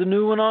that one's a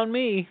new one on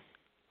me.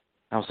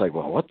 I was like,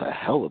 well, what the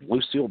hell?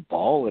 Lucille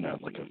Ball in a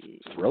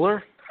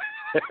thriller?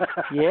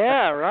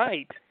 Yeah,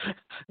 right.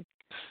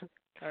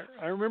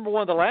 I remember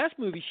one of the last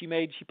movies she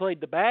made. She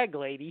played the bag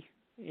lady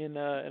in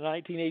a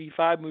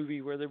 1985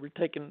 movie where they were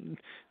taking.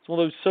 It's one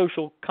of those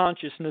social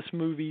consciousness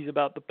movies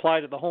about the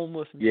plight of the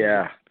homeless. And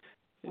yeah,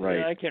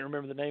 right. I can't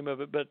remember the name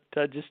of it, but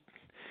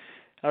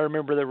I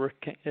remember there were.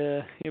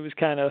 It was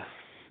kind of.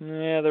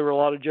 Yeah, there were a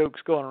lot of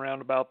jokes going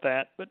around about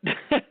that, but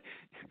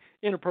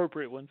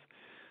inappropriate ones.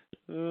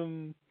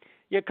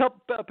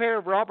 A pair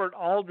of Robert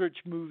Aldrich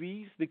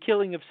movies, The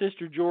Killing of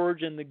Sister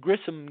George and The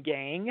Grissom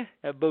Gang,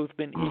 have both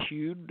been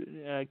issued.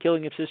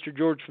 Killing of Sister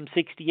George from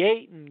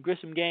 1968 and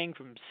Grissom Gang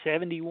from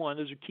 1971.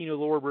 Those are Kino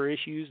Lorber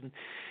issues.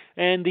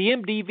 And the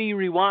MDV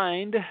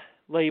Rewind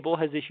label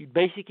has issued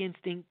Basic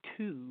Instinct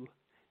 2.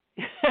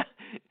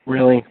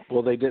 Really?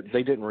 Well, they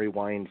didn't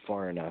rewind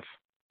far enough.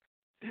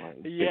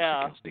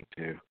 Yeah. Basic Instinct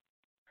 2.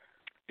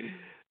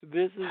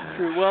 This is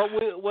true.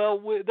 Well,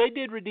 they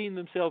did redeem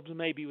themselves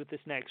maybe with this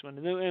next one,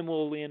 and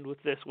we'll end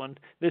with this one.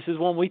 This is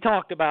one we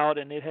talked about,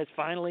 and it has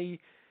finally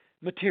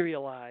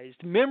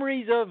materialized.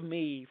 Memories of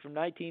Me from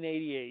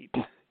 1988.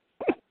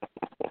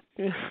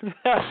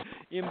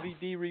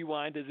 MVD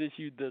Rewind has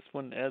issued this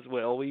one as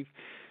well. We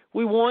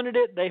wanted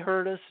it, they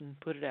heard us, and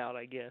put it out,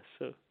 I guess.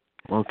 So.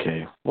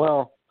 Okay.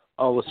 Well,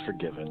 all is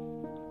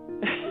forgiven.